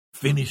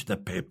 Finish the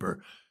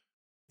paper.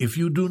 If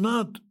you do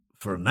not,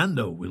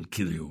 Fernando will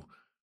kill you.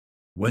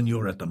 When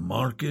you're at the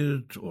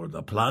market or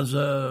the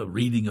plaza,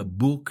 reading a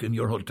book in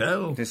your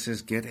hotel. This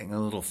is getting a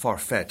little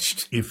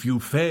far-fetched. If you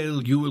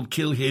fail, you will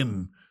kill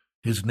him.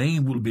 His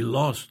name will be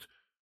lost.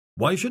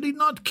 Why should he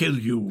not kill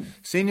you?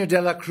 Senor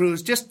de la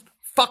Cruz, just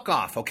fuck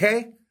off,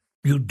 okay?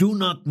 You do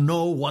not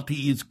know what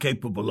he is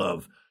capable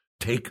of.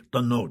 Take the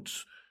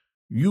notes.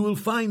 You will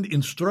find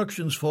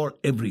instructions for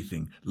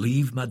everything.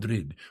 Leave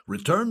Madrid.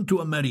 Return to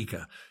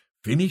America.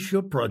 Finish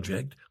your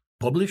project.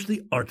 Publish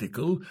the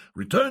article,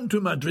 return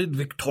to Madrid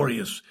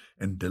victorious,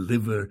 and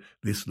deliver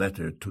this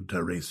letter to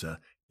Teresa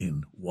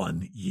in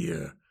 1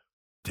 year.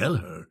 Tell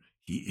her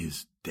he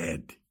is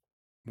dead.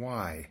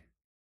 Why?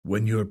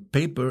 When your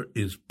paper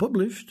is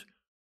published,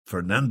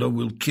 Fernando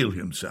will kill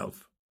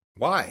himself.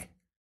 Why?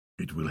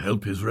 It will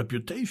help his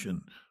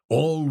reputation.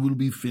 All will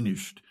be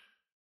finished.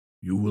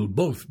 You will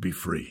both be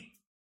free.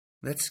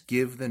 Let's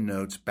give the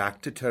notes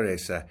back to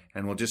Teresa,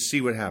 and we'll just see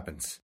what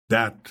happens.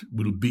 That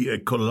will be a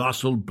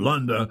colossal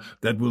blunder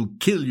that will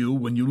kill you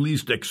when you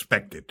least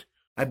expect it.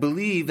 I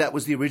believe that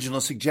was the original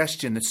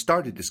suggestion that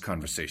started this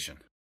conversation.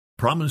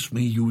 Promise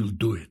me you will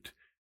do it.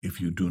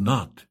 If you do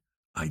not,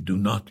 I do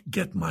not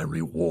get my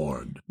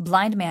reward.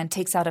 Blind Man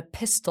takes out a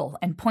pistol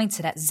and points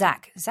it at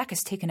Zack. Zack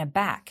is taken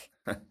aback.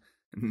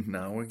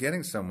 Now we're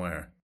getting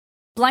somewhere.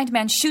 Blind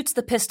Man shoots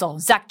the pistol.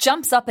 Zack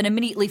jumps up and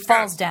immediately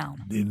falls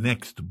down. The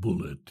next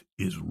bullet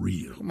is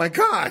real. Oh my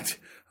God!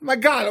 my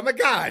God, oh my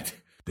God!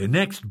 The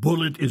next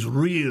bullet is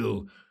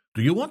real.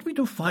 Do you want me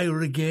to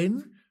fire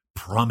again?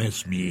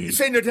 Promise me.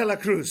 Senor de la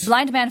Cruz!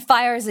 Blind man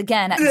fires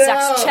again at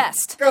Zach's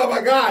chest. Oh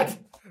my God!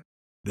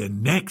 The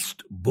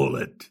next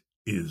bullet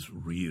is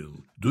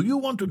real. Do you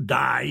want to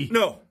die?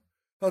 No,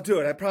 I'll do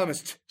it, I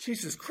promised.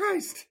 Jesus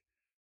Christ!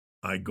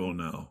 I go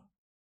now.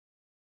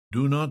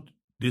 Do not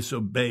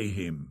disobey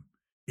him.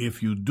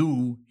 If you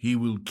do, he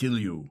will kill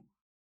you.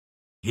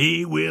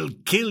 He will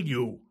kill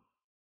you.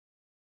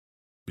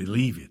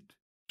 Believe it.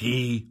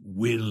 He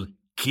will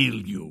kill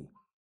you.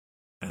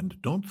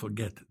 And don't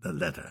forget the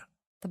letter.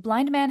 The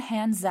blind man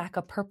hands Zach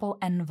a purple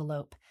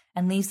envelope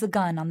and leaves the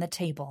gun on the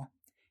table.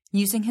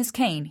 Using his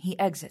cane, he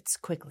exits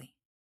quickly.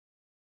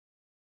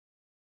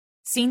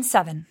 Scene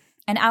 7.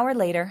 An hour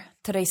later,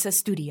 Teresa's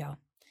studio.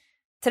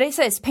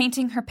 Teresa is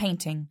painting her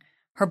painting.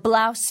 Her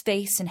blouse,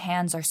 face, and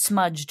hands are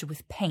smudged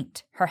with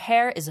paint. Her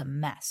hair is a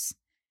mess.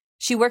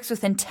 She works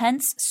with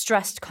intense,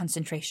 stressed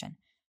concentration.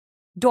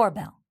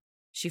 Doorbell.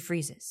 She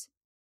freezes.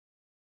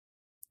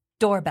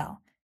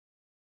 Doorbell.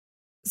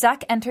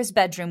 Zach enters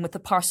bedroom with a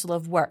parcel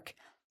of work.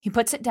 He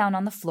puts it down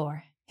on the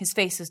floor. His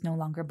face is no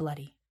longer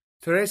bloody.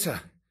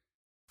 Teresa!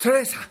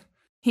 Teresa!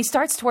 He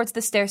starts towards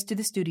the stairs to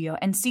the studio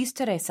and sees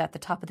Teresa at the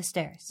top of the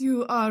stairs.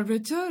 You are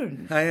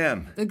returned. I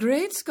am. The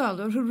great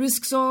scholar who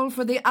risks all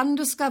for the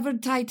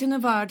undiscovered titan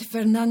of art,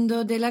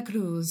 Fernando de la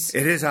Cruz.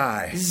 It is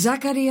I.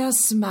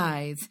 Zacharias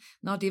Smythe.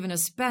 Not even a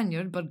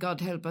Spaniard, but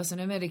God help us, an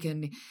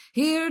American.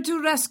 Here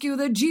to rescue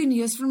the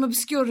genius from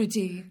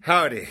obscurity.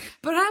 Howdy.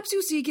 Perhaps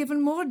you seek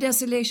even more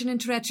desolation and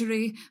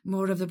treachery,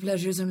 more of the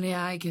pleasures only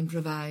I can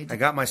provide. I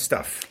got my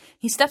stuff.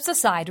 He steps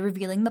aside,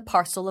 revealing the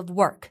parcel of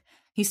work.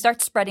 He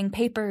starts spreading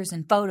papers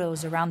and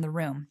photos around the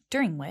room,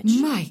 during which...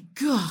 My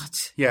God!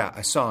 Yeah,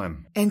 I saw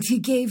him. And he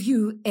gave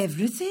you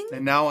everything?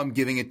 And now I'm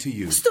giving it to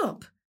you.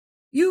 Stop!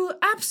 You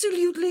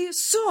absolutely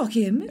saw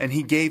him? And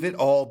he gave it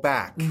all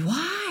back.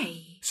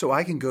 Why? So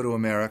I can go to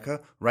America,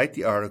 write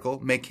the article,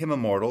 make him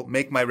immortal,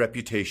 make my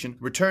reputation,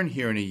 return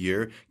here in a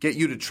year, get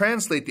you to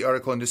translate the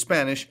article into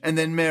Spanish, and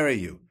then marry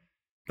you.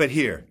 But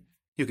here,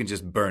 you can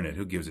just burn it.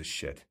 Who gives a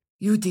shit?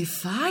 You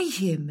defy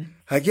him?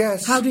 I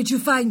guess. How did you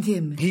find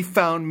him? He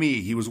found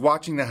me. He was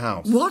watching the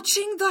house.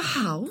 Watching the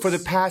house? For the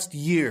past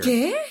year.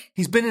 ¿Qué?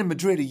 He's been in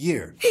Madrid a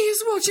year. He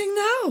is watching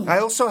now. I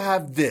also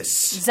have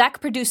this.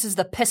 Zach produces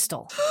the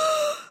pistol.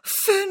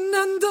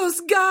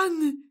 Fernando's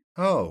gun.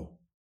 Oh,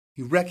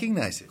 you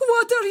recognize it.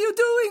 What are you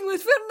doing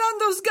with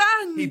Fernando's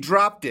gun? He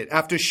dropped it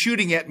after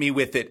shooting at me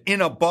with it in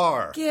a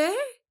bar. ¿Qué?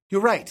 You're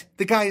right.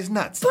 The guy is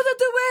nuts. Put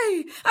it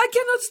away. I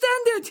cannot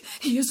stand it.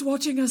 He is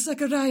watching us,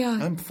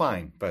 Zachariah. I'm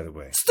fine, by the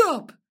way.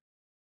 Stop.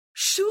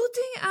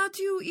 Shooting at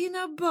you in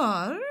a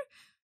bar?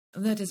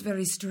 That is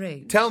very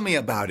strange. Tell me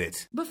about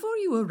it. Before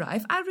you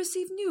arrive, I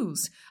received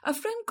news. A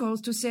friend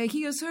calls to say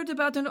he has heard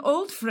about an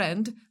old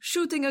friend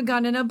shooting a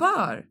gun in a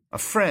bar. A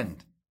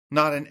friend,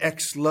 not an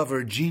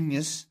ex-lover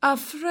genius. A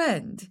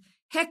friend.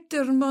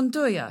 Hector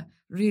Montoya,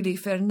 really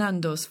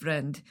Fernando's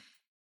friend.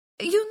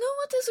 You know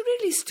what is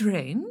really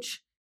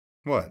strange?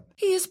 What?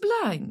 He is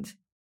blind.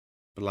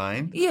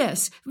 Blind?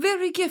 Yes,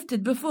 very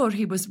gifted before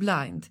he was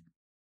blind.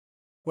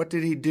 What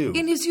did he do?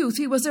 In his youth,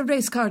 he was a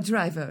race car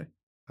driver.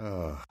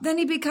 Oh. Then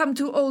he became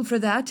too old for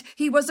that.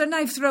 He was a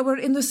knife thrower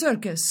in the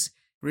circus.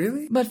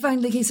 Really? But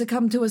finally he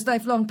succumbed to his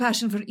lifelong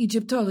passion for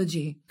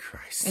Egyptology.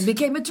 Christ. And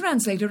became a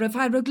translator of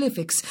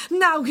hieroglyphics.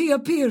 Now he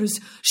appears,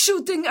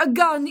 shooting a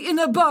gun in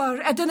a bar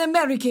at an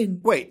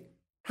American. Wait,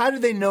 how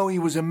did they know he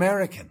was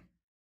American?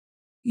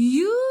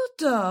 You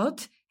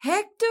thought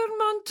Hector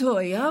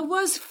Montoya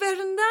was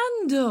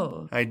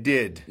Fernando. I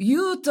did.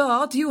 You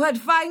thought you had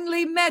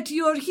finally met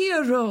your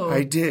hero.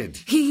 I did.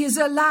 He is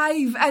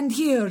alive and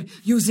here,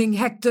 using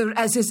Hector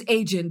as his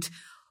agent.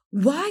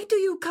 Why do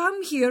you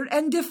come here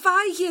and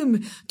defy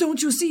him?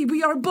 Don't you see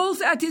we are both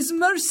at his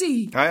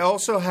mercy? I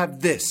also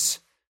have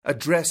this,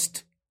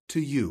 addressed to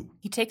you.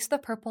 He takes the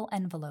purple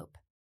envelope,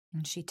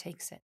 and she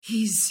takes it.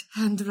 His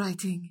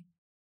handwriting.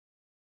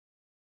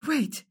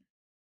 Wait.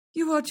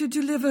 You are to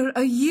deliver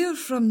a year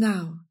from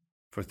now.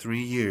 For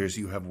 3 years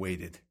you have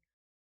waited.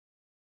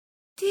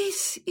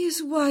 This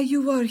is why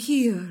you are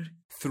here.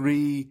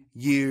 3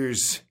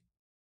 years.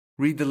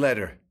 Read the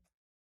letter.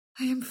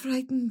 I am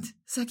frightened,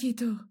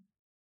 Sakito.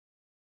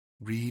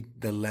 Read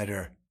the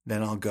letter,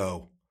 then I'll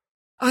go.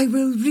 I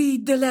will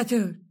read the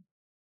letter.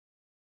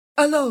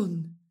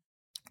 Alone.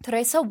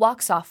 Teresa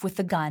walks off with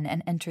the gun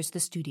and enters the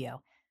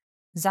studio.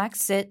 Zach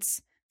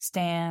sits,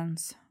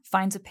 stands,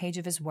 finds a page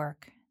of his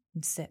work,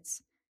 and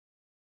sits.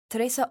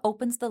 Teresa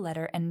opens the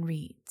letter and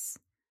reads.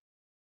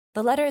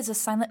 The letter is a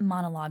silent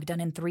monologue done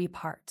in 3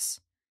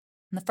 parts.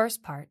 In the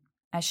first part,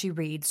 as she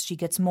reads, she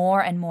gets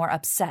more and more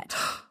upset.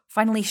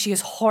 Finally, she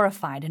is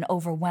horrified and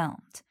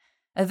overwhelmed.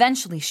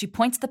 Eventually, she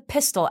points the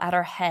pistol at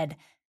her head.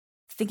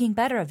 Thinking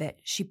better of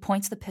it, she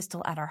points the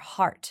pistol at her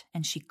heart,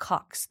 and she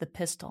cocks the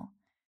pistol.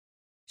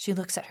 She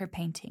looks at her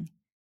painting.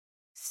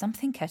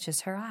 Something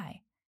catches her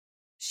eye.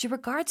 She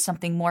regards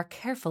something more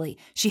carefully.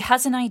 She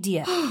has an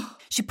idea.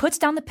 She puts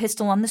down the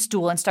pistol on the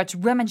stool and starts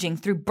rummaging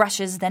through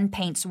brushes, then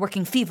paints,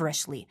 working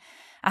feverishly.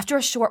 After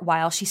a short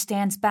while, she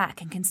stands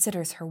back and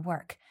considers her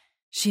work.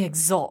 She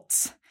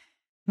exults.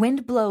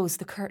 Wind blows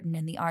the curtain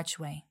in the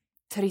archway.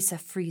 Teresa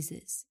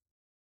freezes.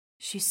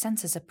 She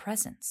senses a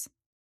presence.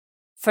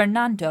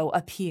 Fernando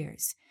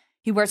appears.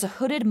 He wears a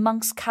hooded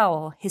monk's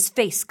cowl, his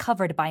face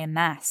covered by a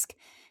mask.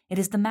 It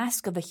is the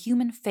mask of a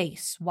human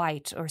face,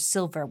 white or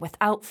silver,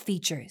 without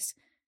features.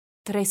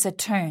 Teresa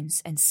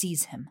turns and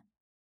sees him.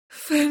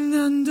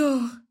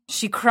 Fernando!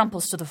 She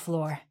crumples to the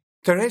floor.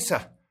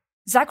 Teresa!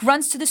 Zack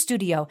runs to the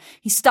studio.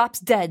 He stops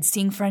dead,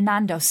 seeing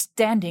Fernando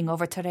standing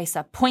over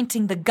Teresa,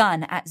 pointing the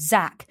gun at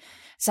Zack.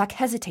 Zack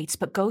hesitates,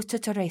 but goes to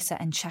Teresa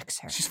and checks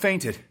her. She's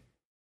fainted.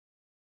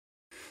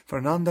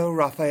 Fernando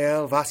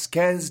Rafael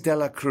Vasquez de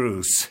la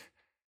Cruz.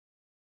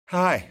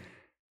 Hi,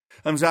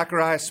 I'm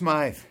Zachariah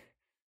Smythe.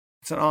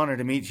 It's an honor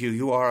to meet you.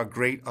 You are a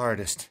great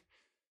artist.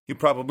 You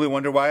probably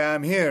wonder why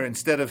I'm here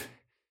instead of...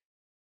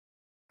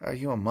 Are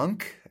you a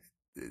monk?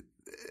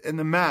 In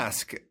the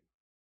mask.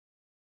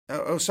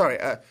 Sorry.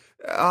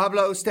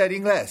 Habla usted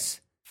inglés?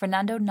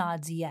 Fernando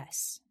nods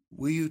yes.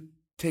 Will you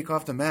take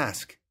off the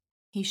mask?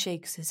 He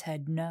shakes his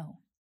head no.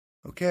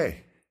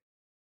 Okay.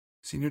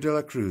 Senor de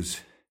la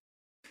Cruz,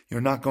 you're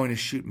not going to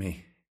shoot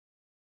me.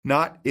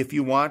 Not if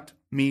you want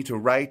me to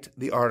write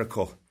the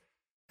article.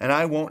 And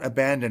I won't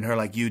abandon her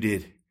like you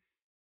did.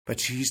 But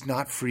she's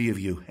not free of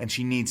you, and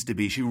she needs to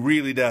be. She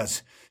really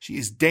does. She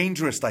is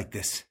dangerous like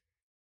this.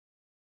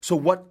 So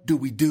what do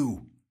we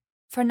do?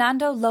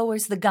 Fernando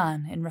lowers the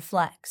gun and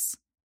reflects.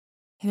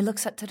 He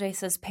looks at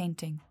Teresa's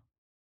painting.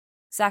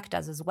 Zack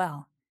does as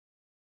well.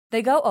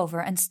 They go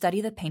over and study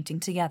the painting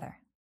together.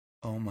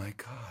 Oh my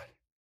God.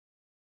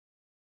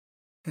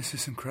 This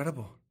is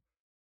incredible.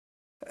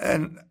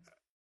 And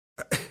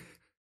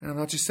I'm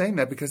not just saying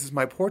that because it's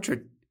my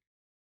portrait.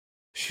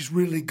 She's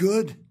really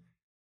good.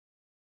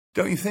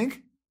 Don't you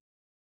think?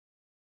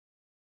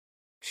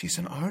 She's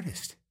an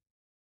artist.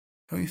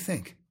 Don't you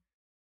think?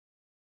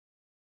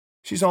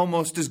 She's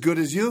almost as good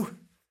as you.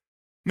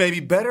 Maybe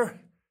better.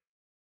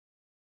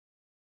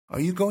 Are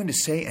you going to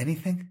say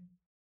anything?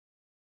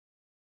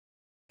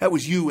 That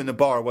was you in the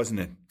bar,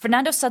 wasn't it?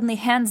 Fernando suddenly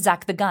hands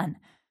Zack the gun.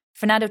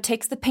 Fernando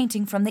takes the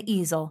painting from the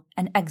easel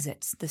and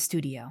exits the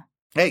studio.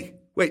 Hey,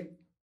 wait.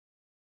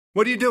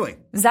 What are you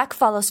doing? Zack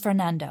follows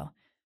Fernando.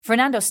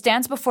 Fernando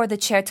stands before the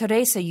chair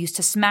Teresa used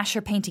to smash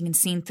her painting in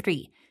scene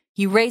 3.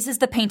 He raises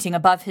the painting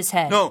above his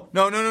head. No.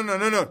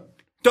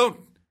 Don't.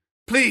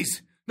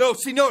 Please. No,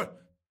 senor.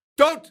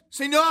 Don't,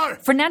 senor!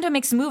 Fernando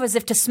makes a move as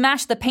if to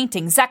smash the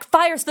painting. Zack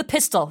fires the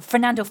pistol.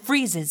 Fernando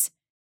freezes.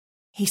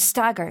 He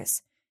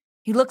staggers.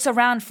 He looks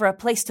around for a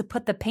place to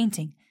put the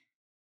painting.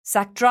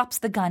 Zack drops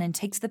the gun and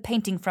takes the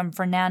painting from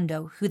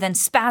Fernando, who then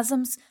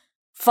spasms,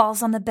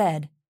 falls on the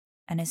bed,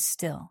 and is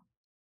still.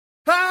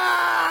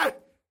 Ah!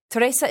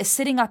 Teresa is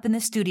sitting up in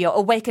the studio,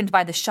 awakened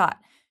by the shot.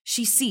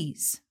 She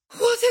sees.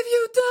 What have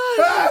you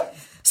done? Ah!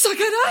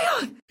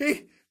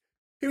 Zachariah!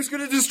 He was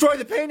going to destroy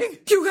the painting.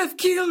 You have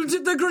killed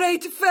the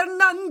great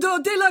Fernando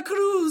de la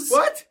Cruz.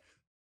 What?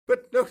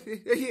 But no,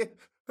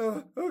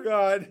 oh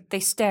God.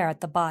 They stare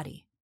at the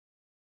body.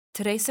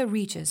 Teresa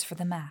reaches for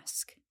the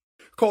mask.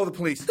 Call the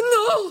police.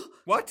 No!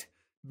 What?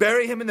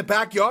 Bury him in the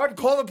backyard?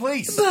 Call the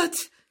police. But...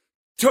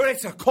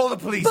 Teresa, call the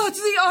police. But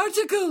the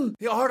article!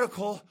 The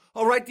article?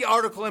 I'll write the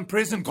article in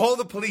prison. Call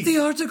the police. The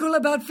article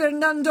about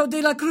Fernando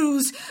de la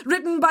Cruz,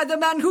 written by the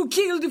man who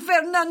killed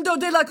Fernando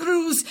de la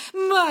Cruz.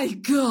 My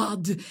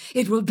God!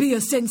 It will be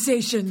a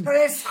sensation.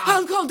 Teresa!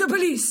 I'll call the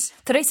police.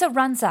 Teresa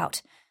runs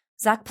out.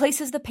 Zack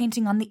places the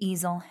painting on the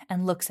easel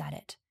and looks at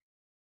it.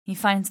 He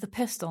finds the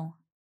pistol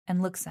and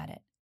looks at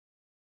it.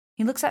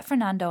 He looks at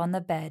Fernando on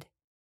the bed,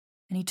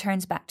 and he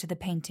turns back to the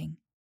painting.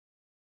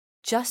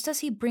 Just as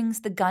he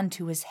brings the gun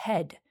to his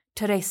head,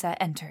 Teresa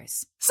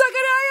enters.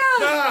 Zachariah!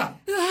 Ah!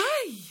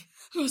 Ay,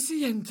 lo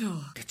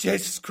siento.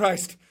 Jesus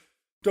Christ.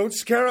 Don't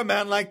scare a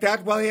man like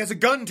that while he has a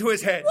gun to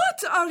his head.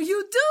 What are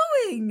you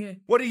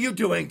doing? What are you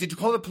doing? Did you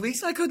call the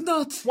police? I could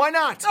not. Why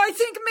not? I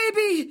think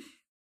maybe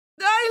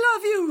I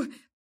love you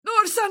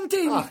or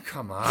something. Oh,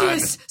 come on.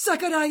 Yes,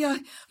 Zachariah,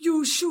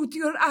 you shoot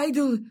your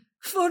idol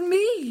for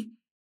me.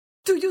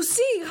 Do you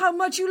see how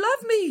much you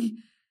love me?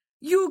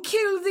 You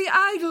kill the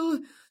idol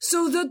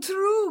so the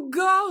true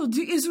God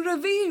is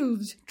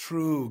revealed.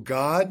 True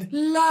God?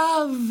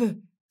 Love,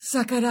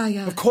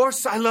 Zachariah. Of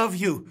course I love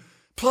you.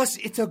 Plus,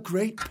 it's a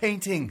great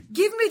painting.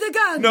 Give me the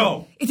gun.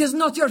 No. It is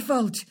not your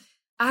fault.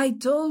 I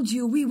told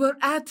you we were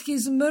at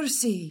his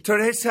mercy.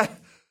 Teresa,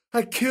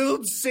 I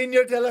killed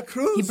Senor de la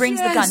Cruz. He brings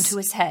the gun to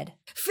his head.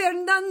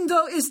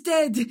 Fernando is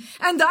dead,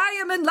 and I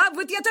am in love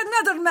with yet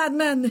another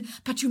madman.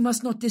 But you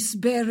must not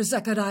despair,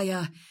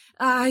 Zachariah.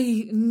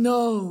 I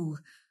know.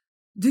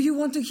 Do you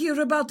want to hear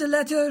about the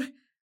letter?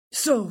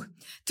 So,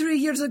 3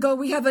 years ago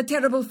we have a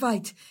terrible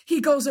fight. He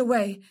goes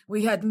away.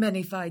 We had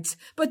many fights.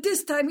 But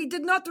this time he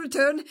did not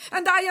return,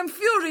 and I am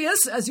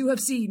furious, as you have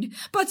seen.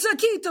 But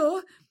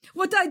Saquito,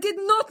 what I did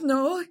not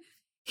know,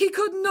 he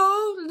could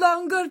no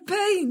longer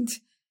paint.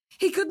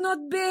 He could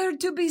not bear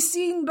to be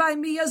seen by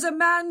me as a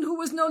man who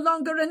was no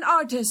longer an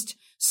artist.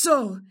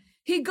 So,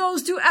 he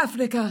goes to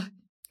Africa.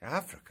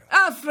 Africa?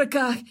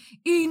 Africa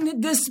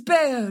in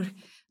despair.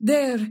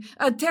 There,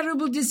 a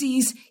terrible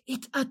disease.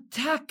 It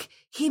attack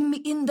him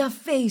in the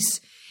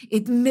face.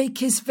 It make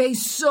his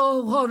face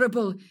so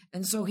horrible,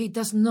 and so he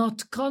does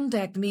not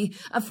contact me,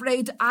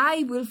 afraid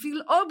I will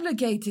feel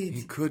obligated.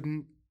 He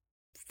couldn't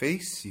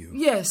face you.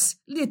 Yes,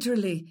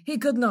 literally, he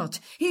could not.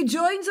 He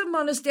joins a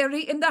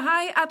monastery in the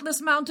high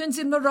Atlas Mountains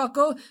in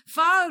Morocco,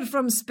 far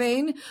from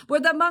Spain, where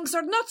the monks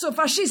are not so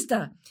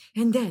fascista.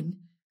 And then,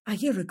 a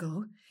year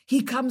ago,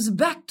 he comes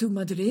back to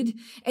Madrid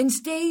and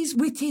stays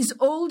with his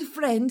old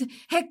friend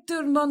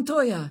Hector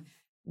Montoya.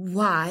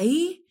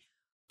 Why?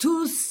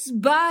 To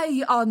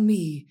spy on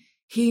me.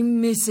 He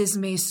misses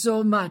me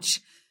so much.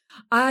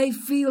 I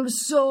feel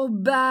so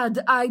bad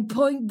I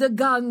point the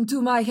gun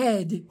to my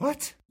head.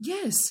 What?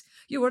 Yes,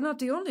 you are not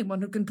the only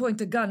one who can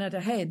point a gun at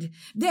a head.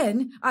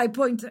 Then I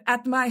point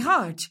at my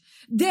heart.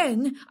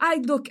 Then I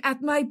look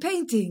at my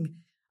painting.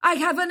 I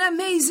have an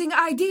amazing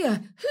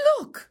idea.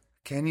 Look!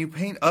 Can you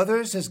paint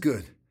others as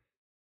good?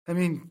 I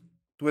mean,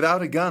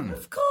 without a gun.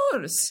 Of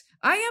course.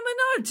 I am an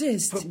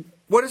artist. But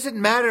what does it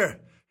matter?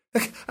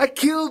 I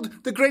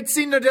killed the great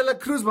Senor de la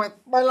Cruz.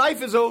 My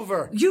life is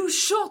over. You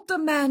shot the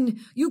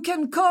man. You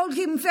can call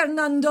him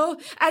Fernando,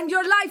 and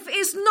your life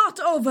is not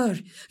over.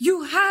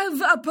 You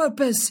have a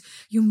purpose.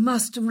 You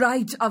must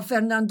write of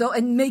Fernando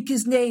and make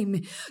his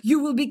name. You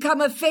will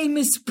become a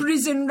famous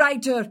prison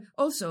writer.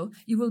 Also,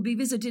 you will be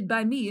visited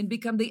by me and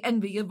become the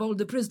envy of all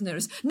the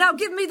prisoners. Now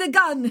give me the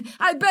gun.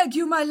 I beg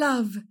you, my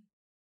love.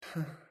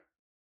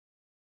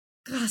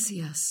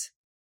 Gracias.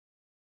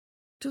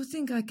 To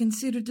think I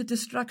considered the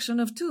destruction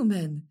of 2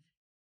 men.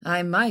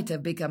 I might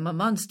have become a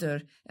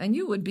monster, and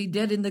you would be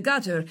dead in the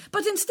gutter.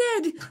 But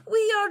instead,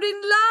 we are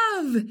in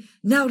love.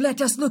 Now let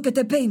us look at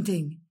the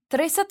painting.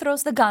 Teresa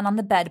throws the gun on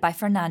the bed by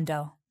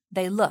Fernando.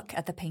 They look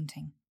at the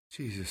painting.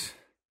 Jesus.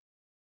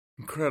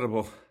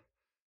 Incredible.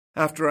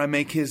 After I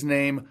make his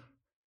name,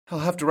 I'll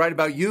have to write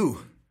about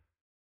you.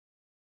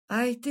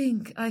 I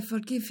think I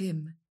forgive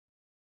him.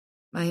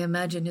 I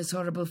imagine his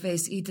horrible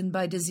face eaten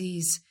by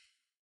disease.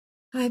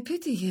 I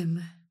pity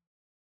him.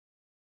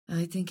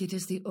 I think it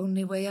is the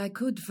only way I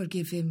could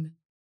forgive him.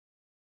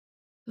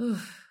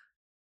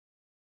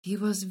 He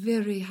was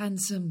very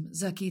handsome,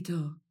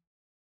 Zaquito.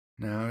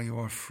 Now you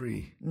are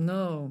free.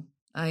 No,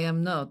 I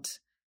am not.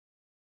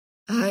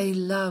 I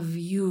love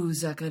you,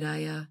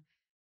 Zachariah.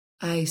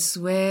 I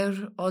swear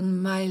on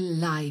my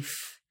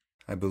life.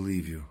 I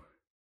believe you.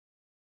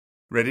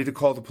 Ready to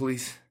call the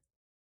police?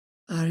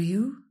 Are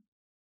you?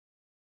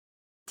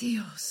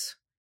 Dios.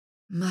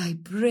 My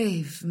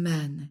brave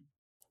man.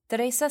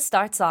 Teresa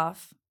starts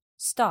off,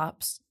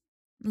 stops,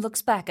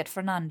 looks back at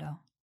Fernando.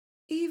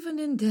 Even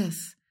in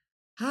death,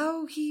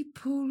 how he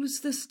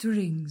pulls the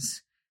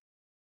strings.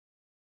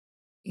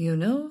 You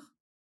know,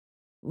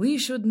 we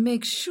should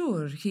make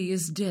sure he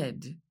is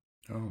dead.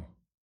 Oh,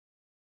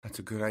 that's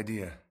a good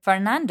idea.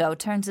 Fernando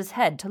turns his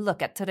head to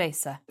look at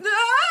Teresa.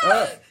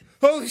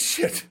 Holy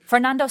shit!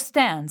 Fernando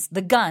stands,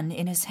 the gun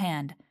in his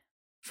hand.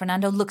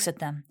 Fernando looks at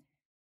them.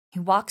 He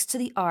walks to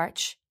the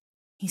arch.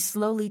 He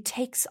slowly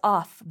takes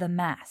off the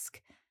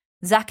mask.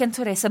 Zach and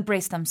Teresa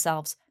brace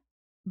themselves,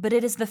 but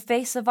it is the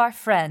face of our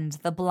friend,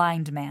 the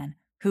blind man,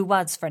 who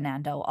was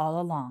Fernando all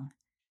along.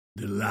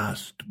 The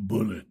last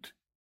bullet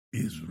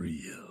is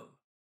real.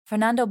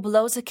 Fernando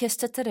blows a kiss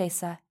to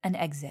Teresa and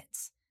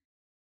exits.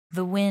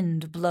 The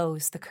wind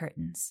blows the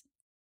curtains.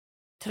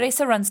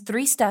 Teresa runs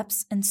 3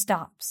 steps and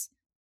stops.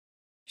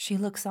 She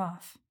looks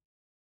off.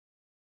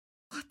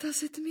 What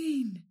does it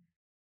mean?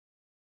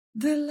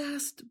 The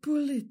last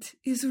bullet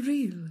is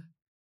real.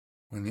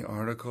 When the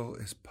article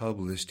is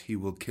published, he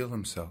will kill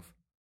himself.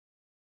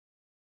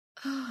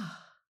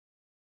 Ah.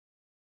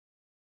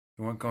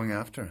 You aren't going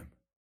after him.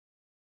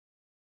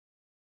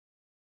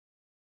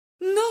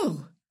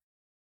 No.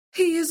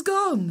 He is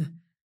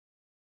gone.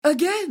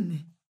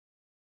 Again.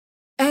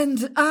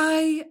 And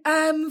I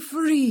am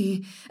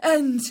free.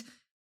 And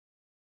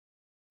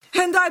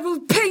I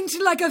will paint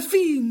like a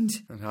fiend.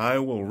 And I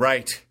will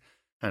write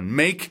and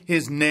make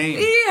his name.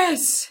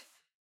 Yes!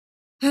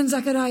 And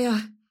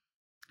Zachariah,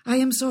 I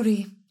am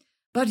sorry,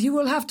 but you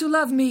will have to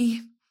love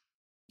me.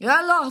 A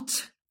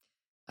lot.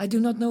 I do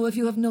not know if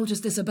you have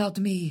noticed this about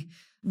me,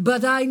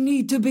 but I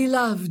need to be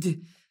loved.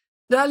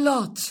 A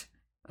lot.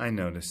 I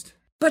noticed.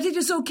 But it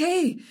is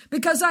okay,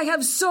 because I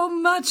have so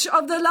much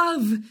of the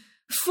love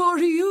for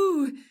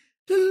you.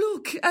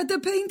 Look at the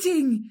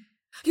painting.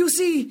 You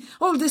see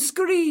all the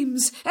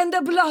screams, and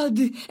the blood,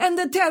 and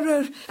the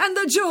terror, and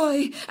the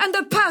joy, and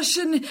the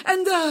passion,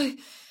 and the...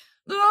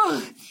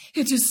 Oh,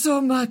 it is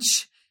so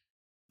much.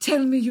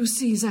 Tell me you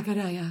see,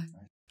 Zachariah.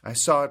 I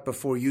saw it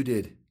before you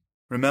did.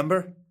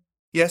 Remember?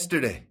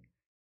 Yesterday.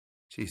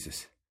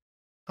 Jesus.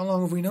 How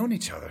long have we known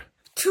each other?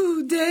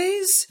 2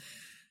 days?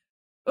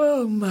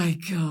 Oh, my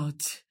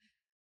God.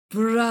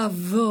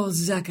 Bravo,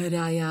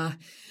 Zachariah.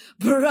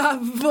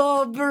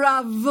 Bravo,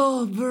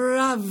 bravo,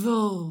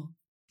 bravo.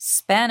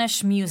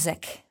 Spanish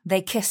music.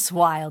 They kiss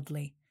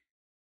wildly.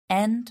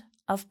 End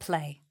of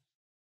play.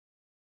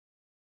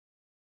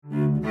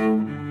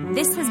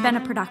 This has been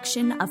a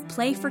production of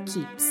Play for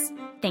Keeps.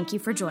 Thank you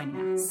for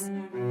joining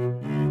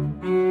us.